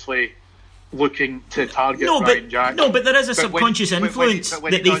out purposely looking to target Ryan Jack. No, but there is a subconscious influence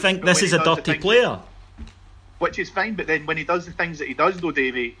that they think this is a dirty player. Which is fine, but then when he does the things that he does, though,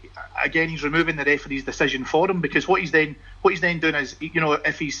 Davey, again, he's removing the referee's decision for him, because what he's then doing is, you know,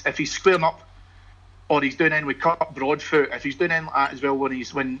 if he's squaring up, or he's doing in with cut Broadfoot, if he's doing in like that as well when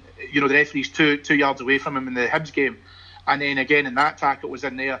you know, the referee's two yards away from him in the Hibs game. And then again, in that tackle was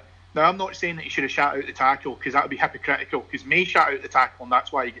in there. Now, I'm not saying that he should have shot out the tackle, because that would be hypocritical, because May shot out the tackle and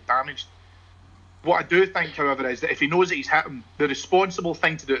that's why he get damaged. What I do think, however, is that if he knows that he's hit him, the responsible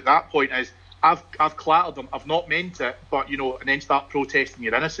thing to do at that point is, I've clattered him, I've not meant it, but, you know, and then start protesting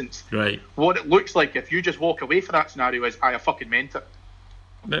your innocence. Right. What it looks like if you just walk away from that scenario is, I fucking meant it.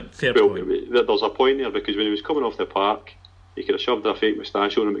 Fair point. There's a point there, because when he was coming off the park, he could have shoved a fake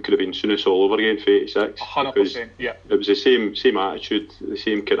moustache on him. It could have been Souness all over again for 86. 100%, yeah. It was the same attitude, the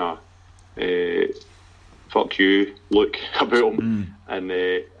same kind of fuck you look about him. And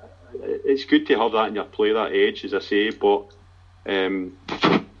it's good to have that in your play, that edge, as I say. But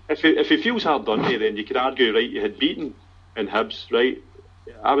if he feels hard done to, then you could argue, right, you had beaten in Hibs, right?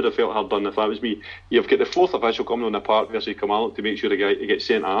 I would have felt hard done if that was me. You've got the 4th official coming on the park versus Kilmarnock to make sure the guy gets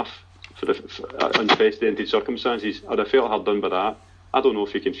sent off for unprecedented circumstances. I'd have felt hard done by that. I don't know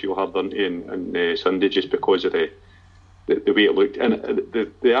if you can feel hard done on Sunday just because of the way it looked. And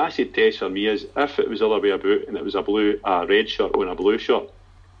the acid test for me is, if it was the other way about and it was a red shirt on a blue shirt,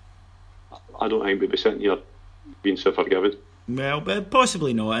 I don't think we'd be sitting here being so forgiven. Well, but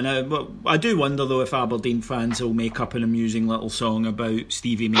possibly not. And I do wonder, though, if Aberdeen fans will make up an amusing little song about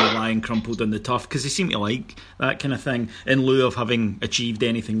Stevie May lying crumpled on the turf, because they seem to like that kind of thing, in lieu of having achieved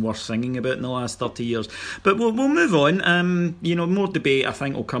anything worth singing about in the last 30 years. But we'll move on. You know, more debate, I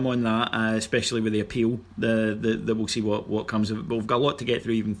think, will come on that, especially with the appeal. We'll see what comes of it. But we've got a lot to get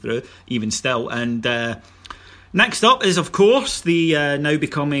through, even still. And next up is, of course, the now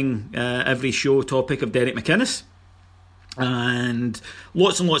becoming every show topic of Derek McInnes. And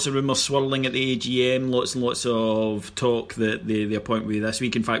lots of rumours swirling at the AGM, lots and lots of talk that the appointment will be this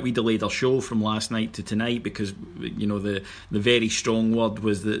week. In fact, we delayed our show from last night to tonight because, you know, the very strong word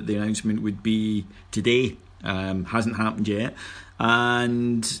was that the announcement would be today. Hasn't happened yet.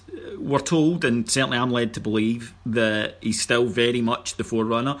 And we're told, and certainly I'm led to believe, that he's still very much the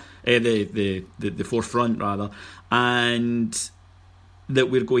forerunner, the forefront rather, and that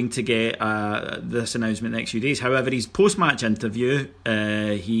we're going to get this announcement next few days. However, his post-match interview,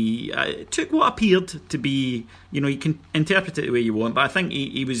 he took what appeared to be, you know, you can interpret it the way you want, but I think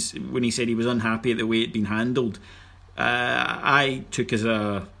he was, when he said he was unhappy at the way it'd been handled, I took as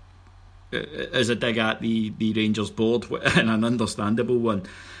a dig at the Rangers board, and an understandable one.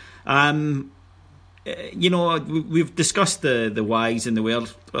 we've discussed the whys and the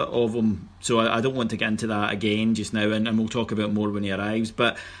wheres of him, so I don't want to get into that again just now, and we'll talk about more when he arrives.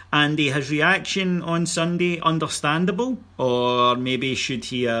 But Andy, his reaction on Sunday, understandable, or maybe should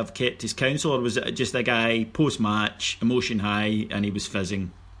he have kept his counsel, or was it just a guy post-match, emotion high, and he was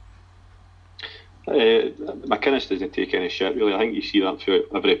fizzing? McInnes doesn't take any shit, really. I think you see that through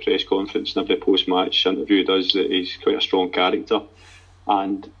every press conference and every post-match interview he does, that he's quite a strong character.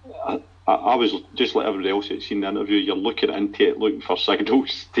 And I was just like everybody else that's seen the interview, you're looking into it, looking for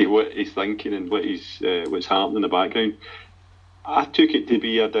signals to what he's thinking and what's happening in the background. I took it to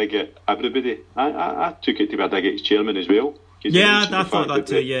be a dig at everybody. I took it to be a dig at his chairman as well. Yeah, I thought that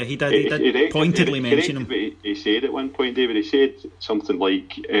too. Yeah, he did pointedly mention him. He said at one point, David, he said something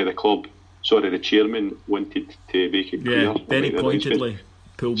like the chairman wanted to make it clear. Yeah, very pointedly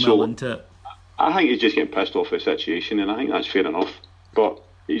pulled Mill into it. I think he's just getting pissed off with the situation, and I think that's fair enough. But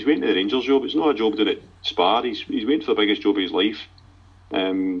he's waiting for the Rangers job. It's not a job down at Spar. He's waiting for the biggest job of his life.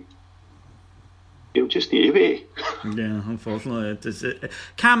 He'll just need to wait. Yeah, unfortunately.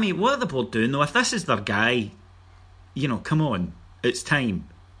 Cammy, what are the board doing though? If this is their guy, come on, it's time.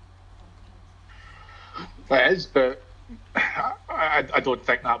 It is, but I don't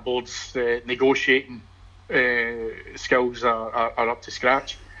think that board's negotiating skills are up to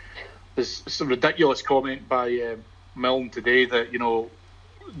scratch. There's some ridiculous comment by Milne today that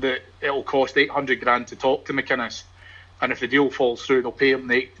that it'll cost $800,000 to talk to McInnes, and if the deal falls through, they'll pay him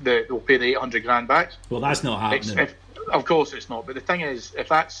they'll pay the $800,000 back. Well, that's not happening. Of course, it's not. But the thing is, if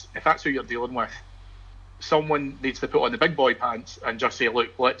that's who you're dealing with, someone needs to put on the big boy pants and just say, "Look,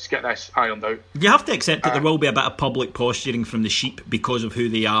 let's get this ironed out." You have to accept that there will be a bit of public posturing from the sheep because of who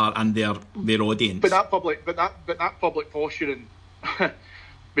they are and their audience. But that public posturing,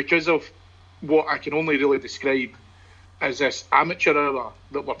 because of what I can only really describe as this amateur hour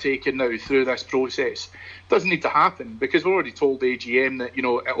that we're taking now through this process, doesn't need to happen, because we've already told the AGM that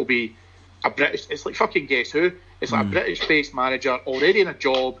it'll be a British. It's like fucking Guess Who. It's like a British-based manager already in a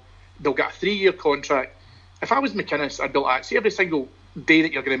job. They'll get a 3-year contract. If I was McInnes, I'd be like, see, every single day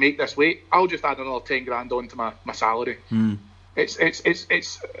that you're going to make this weight, I'll just add another $10,000 onto my salary. It's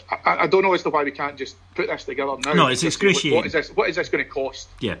I don't know as to why we can't just put this together now. No, it's excruciating. What is this going to cost?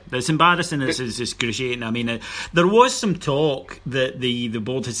 Yeah, it's embarrassing. It's excruciating. I mean, there was some talk that the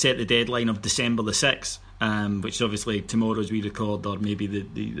board had set the deadline of December the 6th, which is obviously tomorrow as we record, or maybe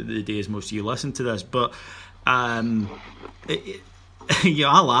the day as most of you listen to this. But I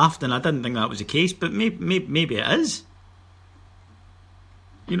laughed and I didn't think that was the case, but maybe it is.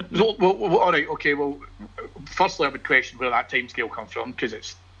 Well, all right, okay. Well, firstly, I would question where that timescale comes from, because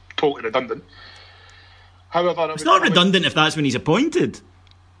it's totally redundant. However, it's not redundant if that's when he's appointed.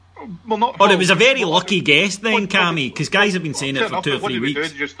 Well, not. Or it was a very lucky guess then, Cammy, because guys have been saying it for 2 or 3 weeks. What do we do?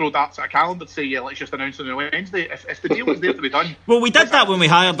 Just throw darts at a calendar to say, yeah, let's just announce it on Wednesday. If the deal was there to be done. Well, we did that when we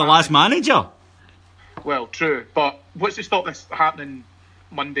hired the last manager. Well, true, but what's to stop this happening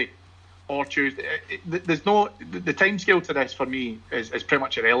Monday or Tuesday? There's no the timescale to this for me is pretty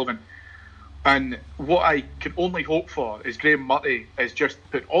much irrelevant. And what I can only hope for is Graham Murray is just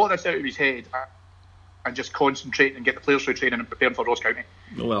put all of this out of his head and just concentrate and get the players through training and prepare for Ross County.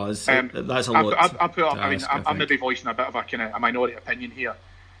 Well, that's a lot. I'm maybe voicing a bit of a minority opinion here.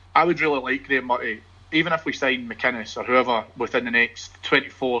 I would really like Graham Murray, even if we sign McInnes or whoever within the next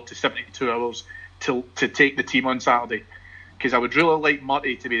 24 to 72 hours to take the team on Saturday, because I would really like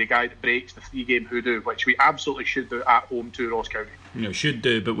Murray to be the guy that breaks the 3-game hoodoo, which we absolutely should do at home to Ross County. Should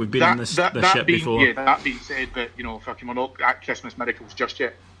do, but we've been in this shit before. Yeah, that being said, but fucking we're not at Christmas miracles just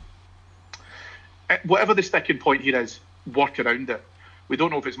yet. Whatever the sticking point here is, work around it. We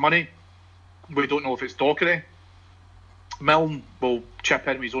don't know if it's money. We don't know if it's Dockery. Milne will chip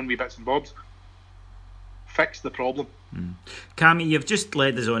in with his own wee bits and bobs. Fix the problem. Cammy, you've just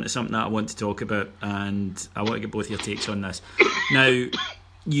led us on to something that I want to talk about, and I want to get both your takes on this. Now,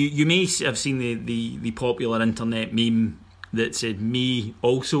 you may have seen the popular internet meme that said "me,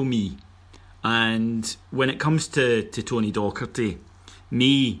 also me," and when it comes to Tony Docherty,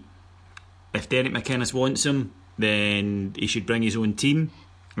 if Derek McInnes wants him, then he should bring his own team.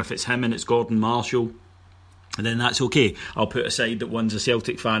 If it's him and it's Gordon Marshall, then that's okay. I'll put aside that one's a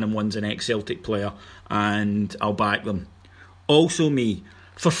Celtic fan and one's an ex-Celtic player, and I'll back them. Also me.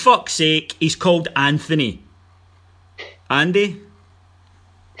 For fuck's sake, he's called Anthony. Andy?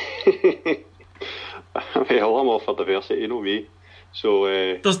 Well, I'm all for diversity, me. So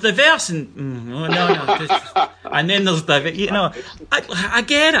there's diversity. No. And then there's diversity. I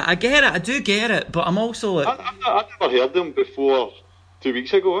get it. I do get it. But I'm also. I never heard him before 2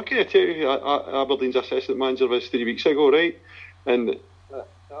 weeks ago. Okay, I tell you, Aberdeen's assistant manager was 3 weeks ago, right? And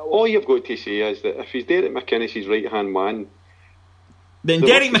all you've got to say is that if he's Derek McInnes' right-hand man, then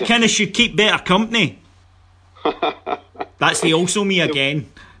Derek McInnes should keep better company. That's the also me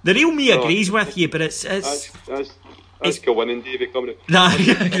again. The real me agrees with you, but that's Kilwinning David coming out. Nah,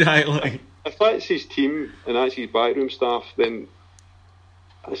 exactly. If that's his team and that's his backroom staff, then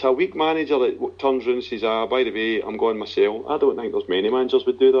it's a weak manager that turns around and says, by the way, I'm going myself. I don't think there's many managers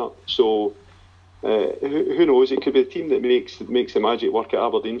would do that. So who knows? It could be the team that makes the magic work at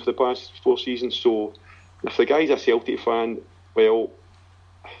Aberdeen for the past 4 seasons. So if the guy's a Celtic fan, well,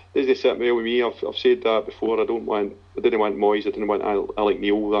 does they sit well with me? I've said that before. I didn't want Moyes. I didn't want Alec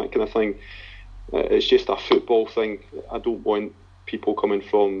Neil, that kind of thing. It's just a football thing. I don't want people coming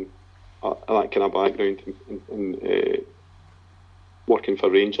from that kind of background and working for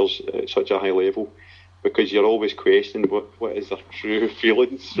Rangers at such a high level, because you're always questioning what is their true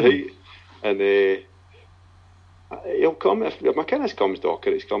feelings, right? And he'll come if McInnes comes.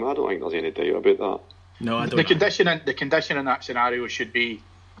 Docker, it's coming. I don't think there's any doubt about that. No, I don't. The condition in that scenario should be,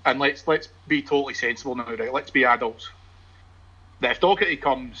 and let's be totally sensible now, right? Let's be adults. That if Doherty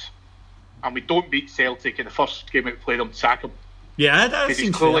comes and we don't beat Celtic in the first game we play them, sack him. Yeah, that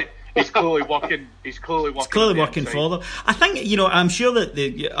seems fair. He's clearly working. It's clearly working for them. I think, I'm sure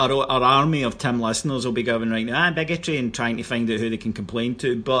that our army of Tim listeners will be going right now, bigotry, and trying to find out who they can complain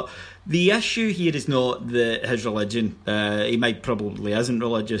to. But the issue here is not his religion. He probably isn't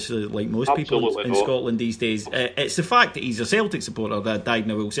religious like most people in Scotland these days. It's the fact that he's a Celtic supporter, a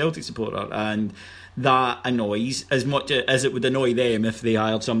dyed-in-the-wool Celtic supporter, and that annoys as much as it would annoy them if they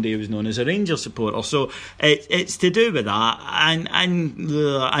hired somebody who was known as a Rangers supporter. So it's to do with that, and I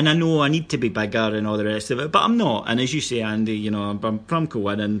know I need to be bigger and all the rest of it, but I'm not. And as you say, Andy, I'm from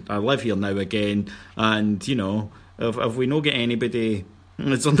Kilwinning, I live here now again, and if we don't get anybody,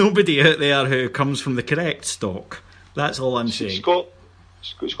 there's nobody out there who comes from the correct stock. That's all I'm saying.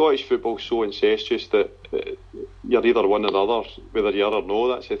 Scottish football's so incestuous that you're either one or the other, whether you are or no.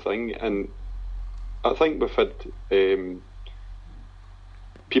 That's the thing. And I think we've had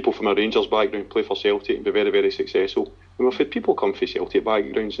people from a Rangers background play for Celtic and be very, very successful. And we've had people come from Celtic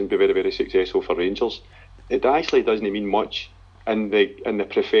backgrounds and be very, very successful for Rangers. It actually doesn't mean much in the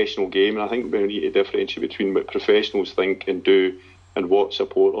professional game. And I think we need to differentiate between what professionals think and do and what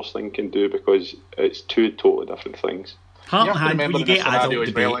supporters think and do, because it's two totally different things. You have to remember in this scenario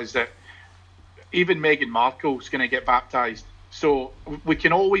as well is that even Meghan Markle's going to get baptised. So we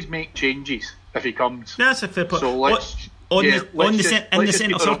can always make changes if he comes. That's a fair point. So in the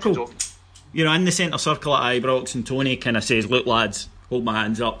centre circle, in the centre circle at Ibrox, and Tony kind of says, "Look, lads, hold my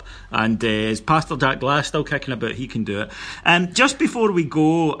hands up." And is Pastor Jack Glass still kicking about? He can do it. Just before we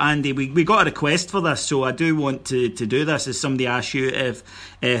go, Andy, we got a request for this, so I do want to do this. As somebody asked you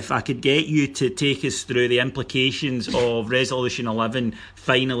if I could get you to take us through the implications of Resolution 11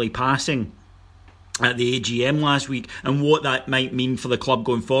 finally passing at the AGM last week, and what that might mean for the club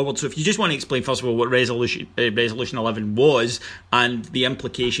going forward. So if you just want to explain first of all what Resolution 11 was and the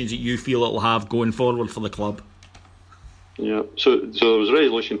implications that you feel it will have going forward for the club. Yeah, so there was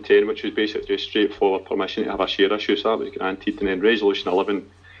Resolution 10, which was basically just straightforward permission to have a share issue, so that was granted, and then Resolution 11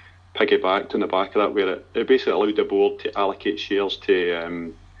 piggybacked on the back of that, where it basically allowed the board to allocate shares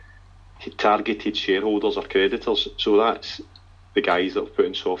to targeted shareholders or creditors. So that's the guys that have put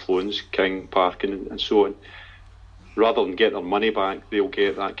in soft loans, King, Parkin and so on. Rather than get their money back, they'll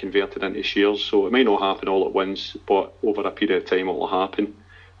get that converted into shares. So it may not happen all at once, but over a period of time it will happen.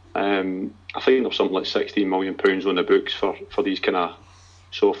 I think there's something like £16 million on the books for these kind of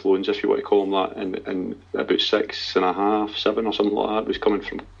soft loans, if you want to call them that, and about 6.5, 7 or something like that was coming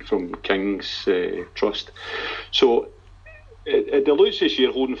from King's trust. So it dilutes the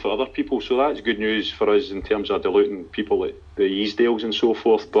shareholding for other people, so that's good news for us in terms of diluting people like the Easdales and so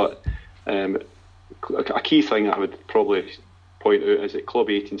forth. But a key thing I would probably point out is that Club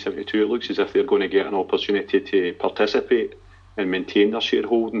 1872, it looks as if they're going to get an opportunity to participate and maintain their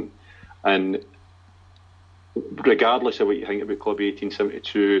shareholding. And regardless of what you think about Club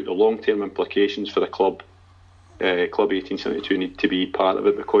 1872, the long-term implications for the club, Club 1872 need to be part of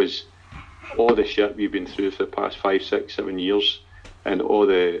it, because all the shit we've been through for the past 5, 6, 7 years, and all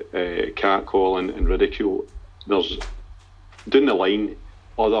the catcalling and ridicule, there's down the line,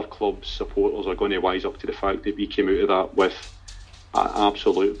 other club supporters are going to wise up to the fact that we came out of that with an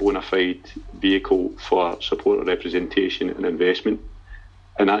absolute bona fide vehicle for supporter representation and investment.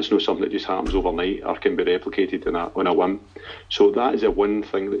 And that's not something that just happens overnight or can be replicated on a whim. So that is the one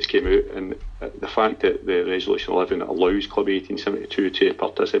thing that's came out, and the fact that the Resolution 11 allows Club 1872 to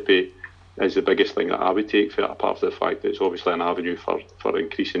participate is the biggest thing that I would take for it, apart from the fact that it's obviously an avenue for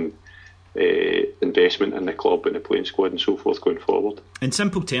increasing investment in the club and the playing squad and so forth going forward. In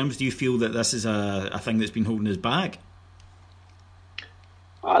simple terms, do you feel that this is a thing that's been holding us back?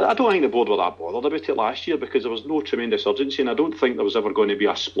 I don't think the board were that bothered about it last year because there was no tremendous urgency, and I don't think there was ever going to be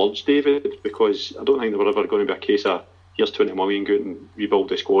a splurge, David, because I don't think there were ever going to be a case of here's 20 million, go out and rebuild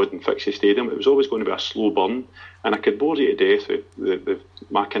the squad and fix the stadium. It was always going to be a slow burn, and I could bore you to death with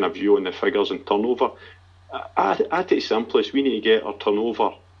my kind of view on the figures and turnover. I take it simplest, we need to get our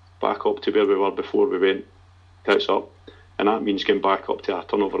turnover back up to where we were before we went tits up, and that means getting back up to a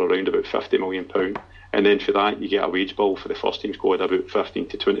turnover around about £50 million. And then for that, you get a wage bill for the first team squad about 15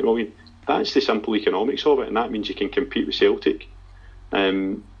 to 20 million. That's the simple economics of it, and that means you can compete with Celtic.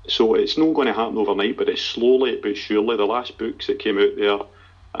 So it's not going to happen overnight, but it's slowly but surely. The last books that came out there,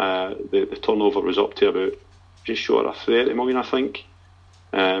 the turnover was up to about just short of 30 million, I think.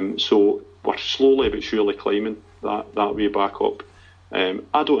 So we're slowly but surely climbing that way back up.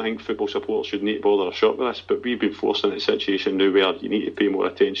 I don't think football supporters should need to bother a shot with this, but we've been forced in a situation now where you need to pay more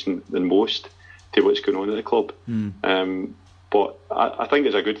attention than most to what's going on at the club. But I think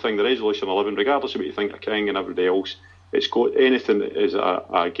it's a good thing. The Resolution 11, regardless of what you think of King and everybody else, it's got anything that is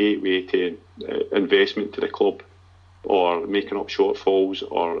a gateway to investment to the club or making up shortfalls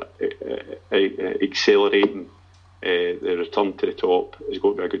or accelerating the return to the top has got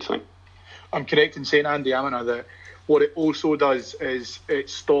to be a good thing. I'm correct in saying, Andy Amina, that what it also does is it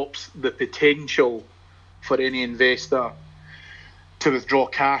stops the potential for any investor to withdraw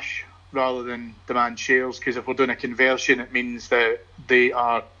cash rather than demand shares, because if we're doing a conversion, it means that they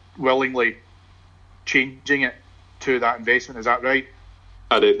are willingly changing it to that investment. Is that right?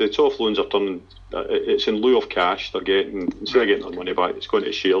 The top loans are turning, it's in lieu of cash. They're getting, instead of getting their money back, it's going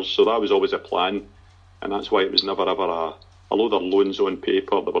to shares. So that was always a plan, and that's why it was never ever although they're loans on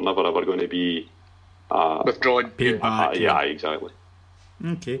paper, they were never ever going to be withdrawn. Paid back. Yeah, exactly.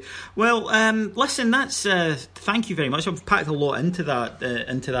 Okay. Well, listen, that's thank you very much. I've packed a lot into that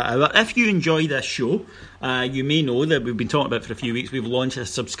hour. If you enjoy this show, you may know that we've been talking about it for a few weeks. We've launched a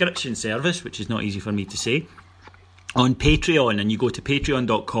subscription service, which is not easy for me to say, on Patreon, and you go to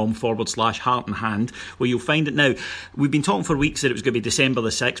patreon.com/Heart and Hand, where you'll find it now. We've been talking for weeks that it was going to be December the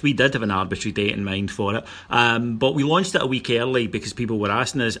 6th. We did have an arbitrary date in mind for it, but we launched it a week early because people were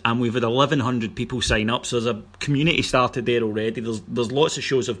asking us, and we've had 1,100 people sign up, so there's a community started there already. There's lots of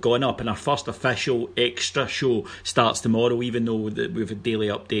shows have gone up, and our first official extra show starts tomorrow, even though we've had daily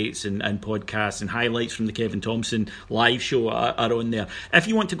updates and podcasts and highlights from the Kevin Thompson live show are on there. If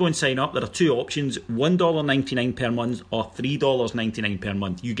you want to go and sign up, there are two options: $1.99 per month or $3.99 per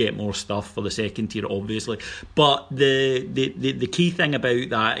month. You get more stuff for the second tier, obviously, but the key thing about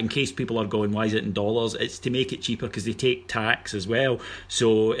that, in case people are going, why is it in dollars, it's to make it cheaper because they take tax as well,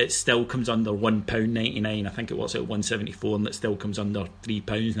 so it still comes under £1.99. I think it was at $1.74, and it still comes under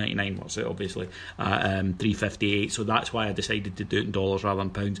 £3.99. What's it, obviously $3.58. So that's why I decided to do it in dollars rather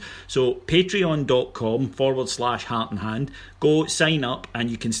than pounds. So patreon.com/Heart and Hand, go sign up, and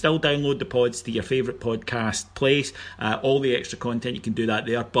you can still download the pods to your favourite podcast place. All the extra content, you can do that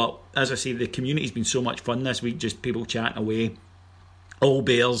there. But as I say, the community's been so much fun this week, just people chatting away, all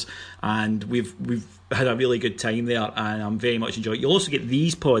Bears, and we've had a really good time there, and I'm very much enjoying it. You'll also get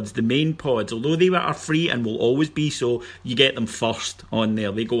these pods, the main pods, although they are free and will always be so, you get them first on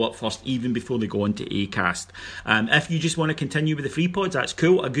there. They go up first even before they go on to Acast. If you just want to continue with the free pods, that's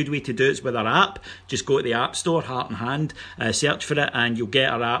cool. A good way to do it is with our app. Just go to the App Store, Heart and Hand, search for it, and you'll get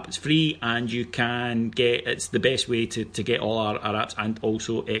our app. It's free, and you can get, it's the best way to get all our apps and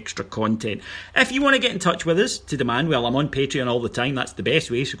also extra content. If you want to get in touch with us to demand, well, I'm on Patreon all the time, that's the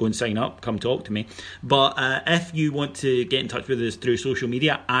best way, so go and sign up, come talk to me. But if you want to get in touch with us through social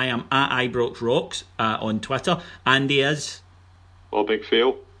media, I am at IbroxRocks on Twitter. Andy is Bob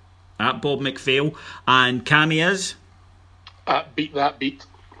McPhail. At Bob McPhail. And Cammy is at Beat That Beat.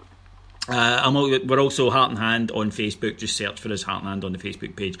 We're also Heart and Hand on Facebook. Just search for us, Heart and Hand, on the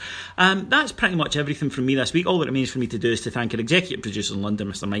Facebook page. That's pretty much everything from me this week. All that remains for me to do is to thank our executive producers in London,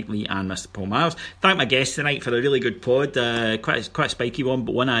 Mr. Mike Lee and Mr. Paul Myers. Thank my guests tonight for a really good pod. Quite a spiky one,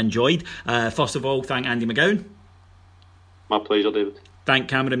 but one I enjoyed. First of all, thank Andy McGowan. My pleasure, David. Thank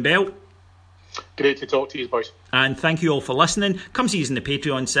Cameron Bell. Great to talk to you, boys. And thank you all for listening. Come see us on the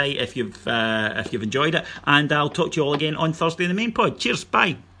Patreon site if you've enjoyed it, and I'll talk to you all again on Thursday in the main pod. Cheers,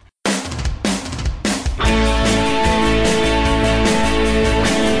 bye.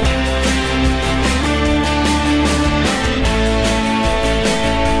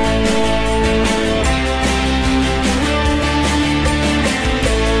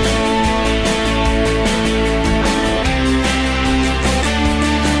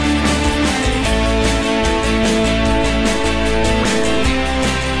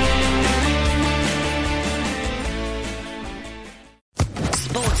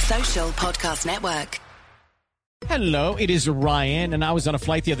 Official Podcast Network. Hello, it is Ryan, and I was on a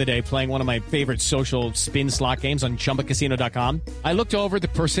flight the other day playing one of my favorite social spin slot games on ChumbaCasino.com. I looked over at the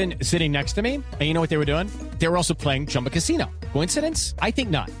person sitting next to me, and you know what they were doing? They were also playing Chumba Casino. Coincidence? I think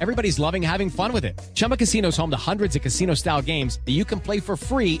not. Everybody's loving having fun with it. Chumba Casino is home to hundreds of casino-style games that you can play for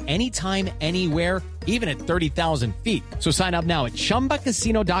free anytime, anywhere, even at 30,000 feet. So sign up now at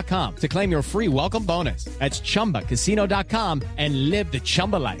ChumbaCasino.com to claim your free welcome bonus. That's ChumbaCasino.com and live the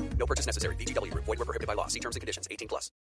Chumba life. No purchase necessary. VGW Group. Void where prohibited by law. See terms and conditions. 18+.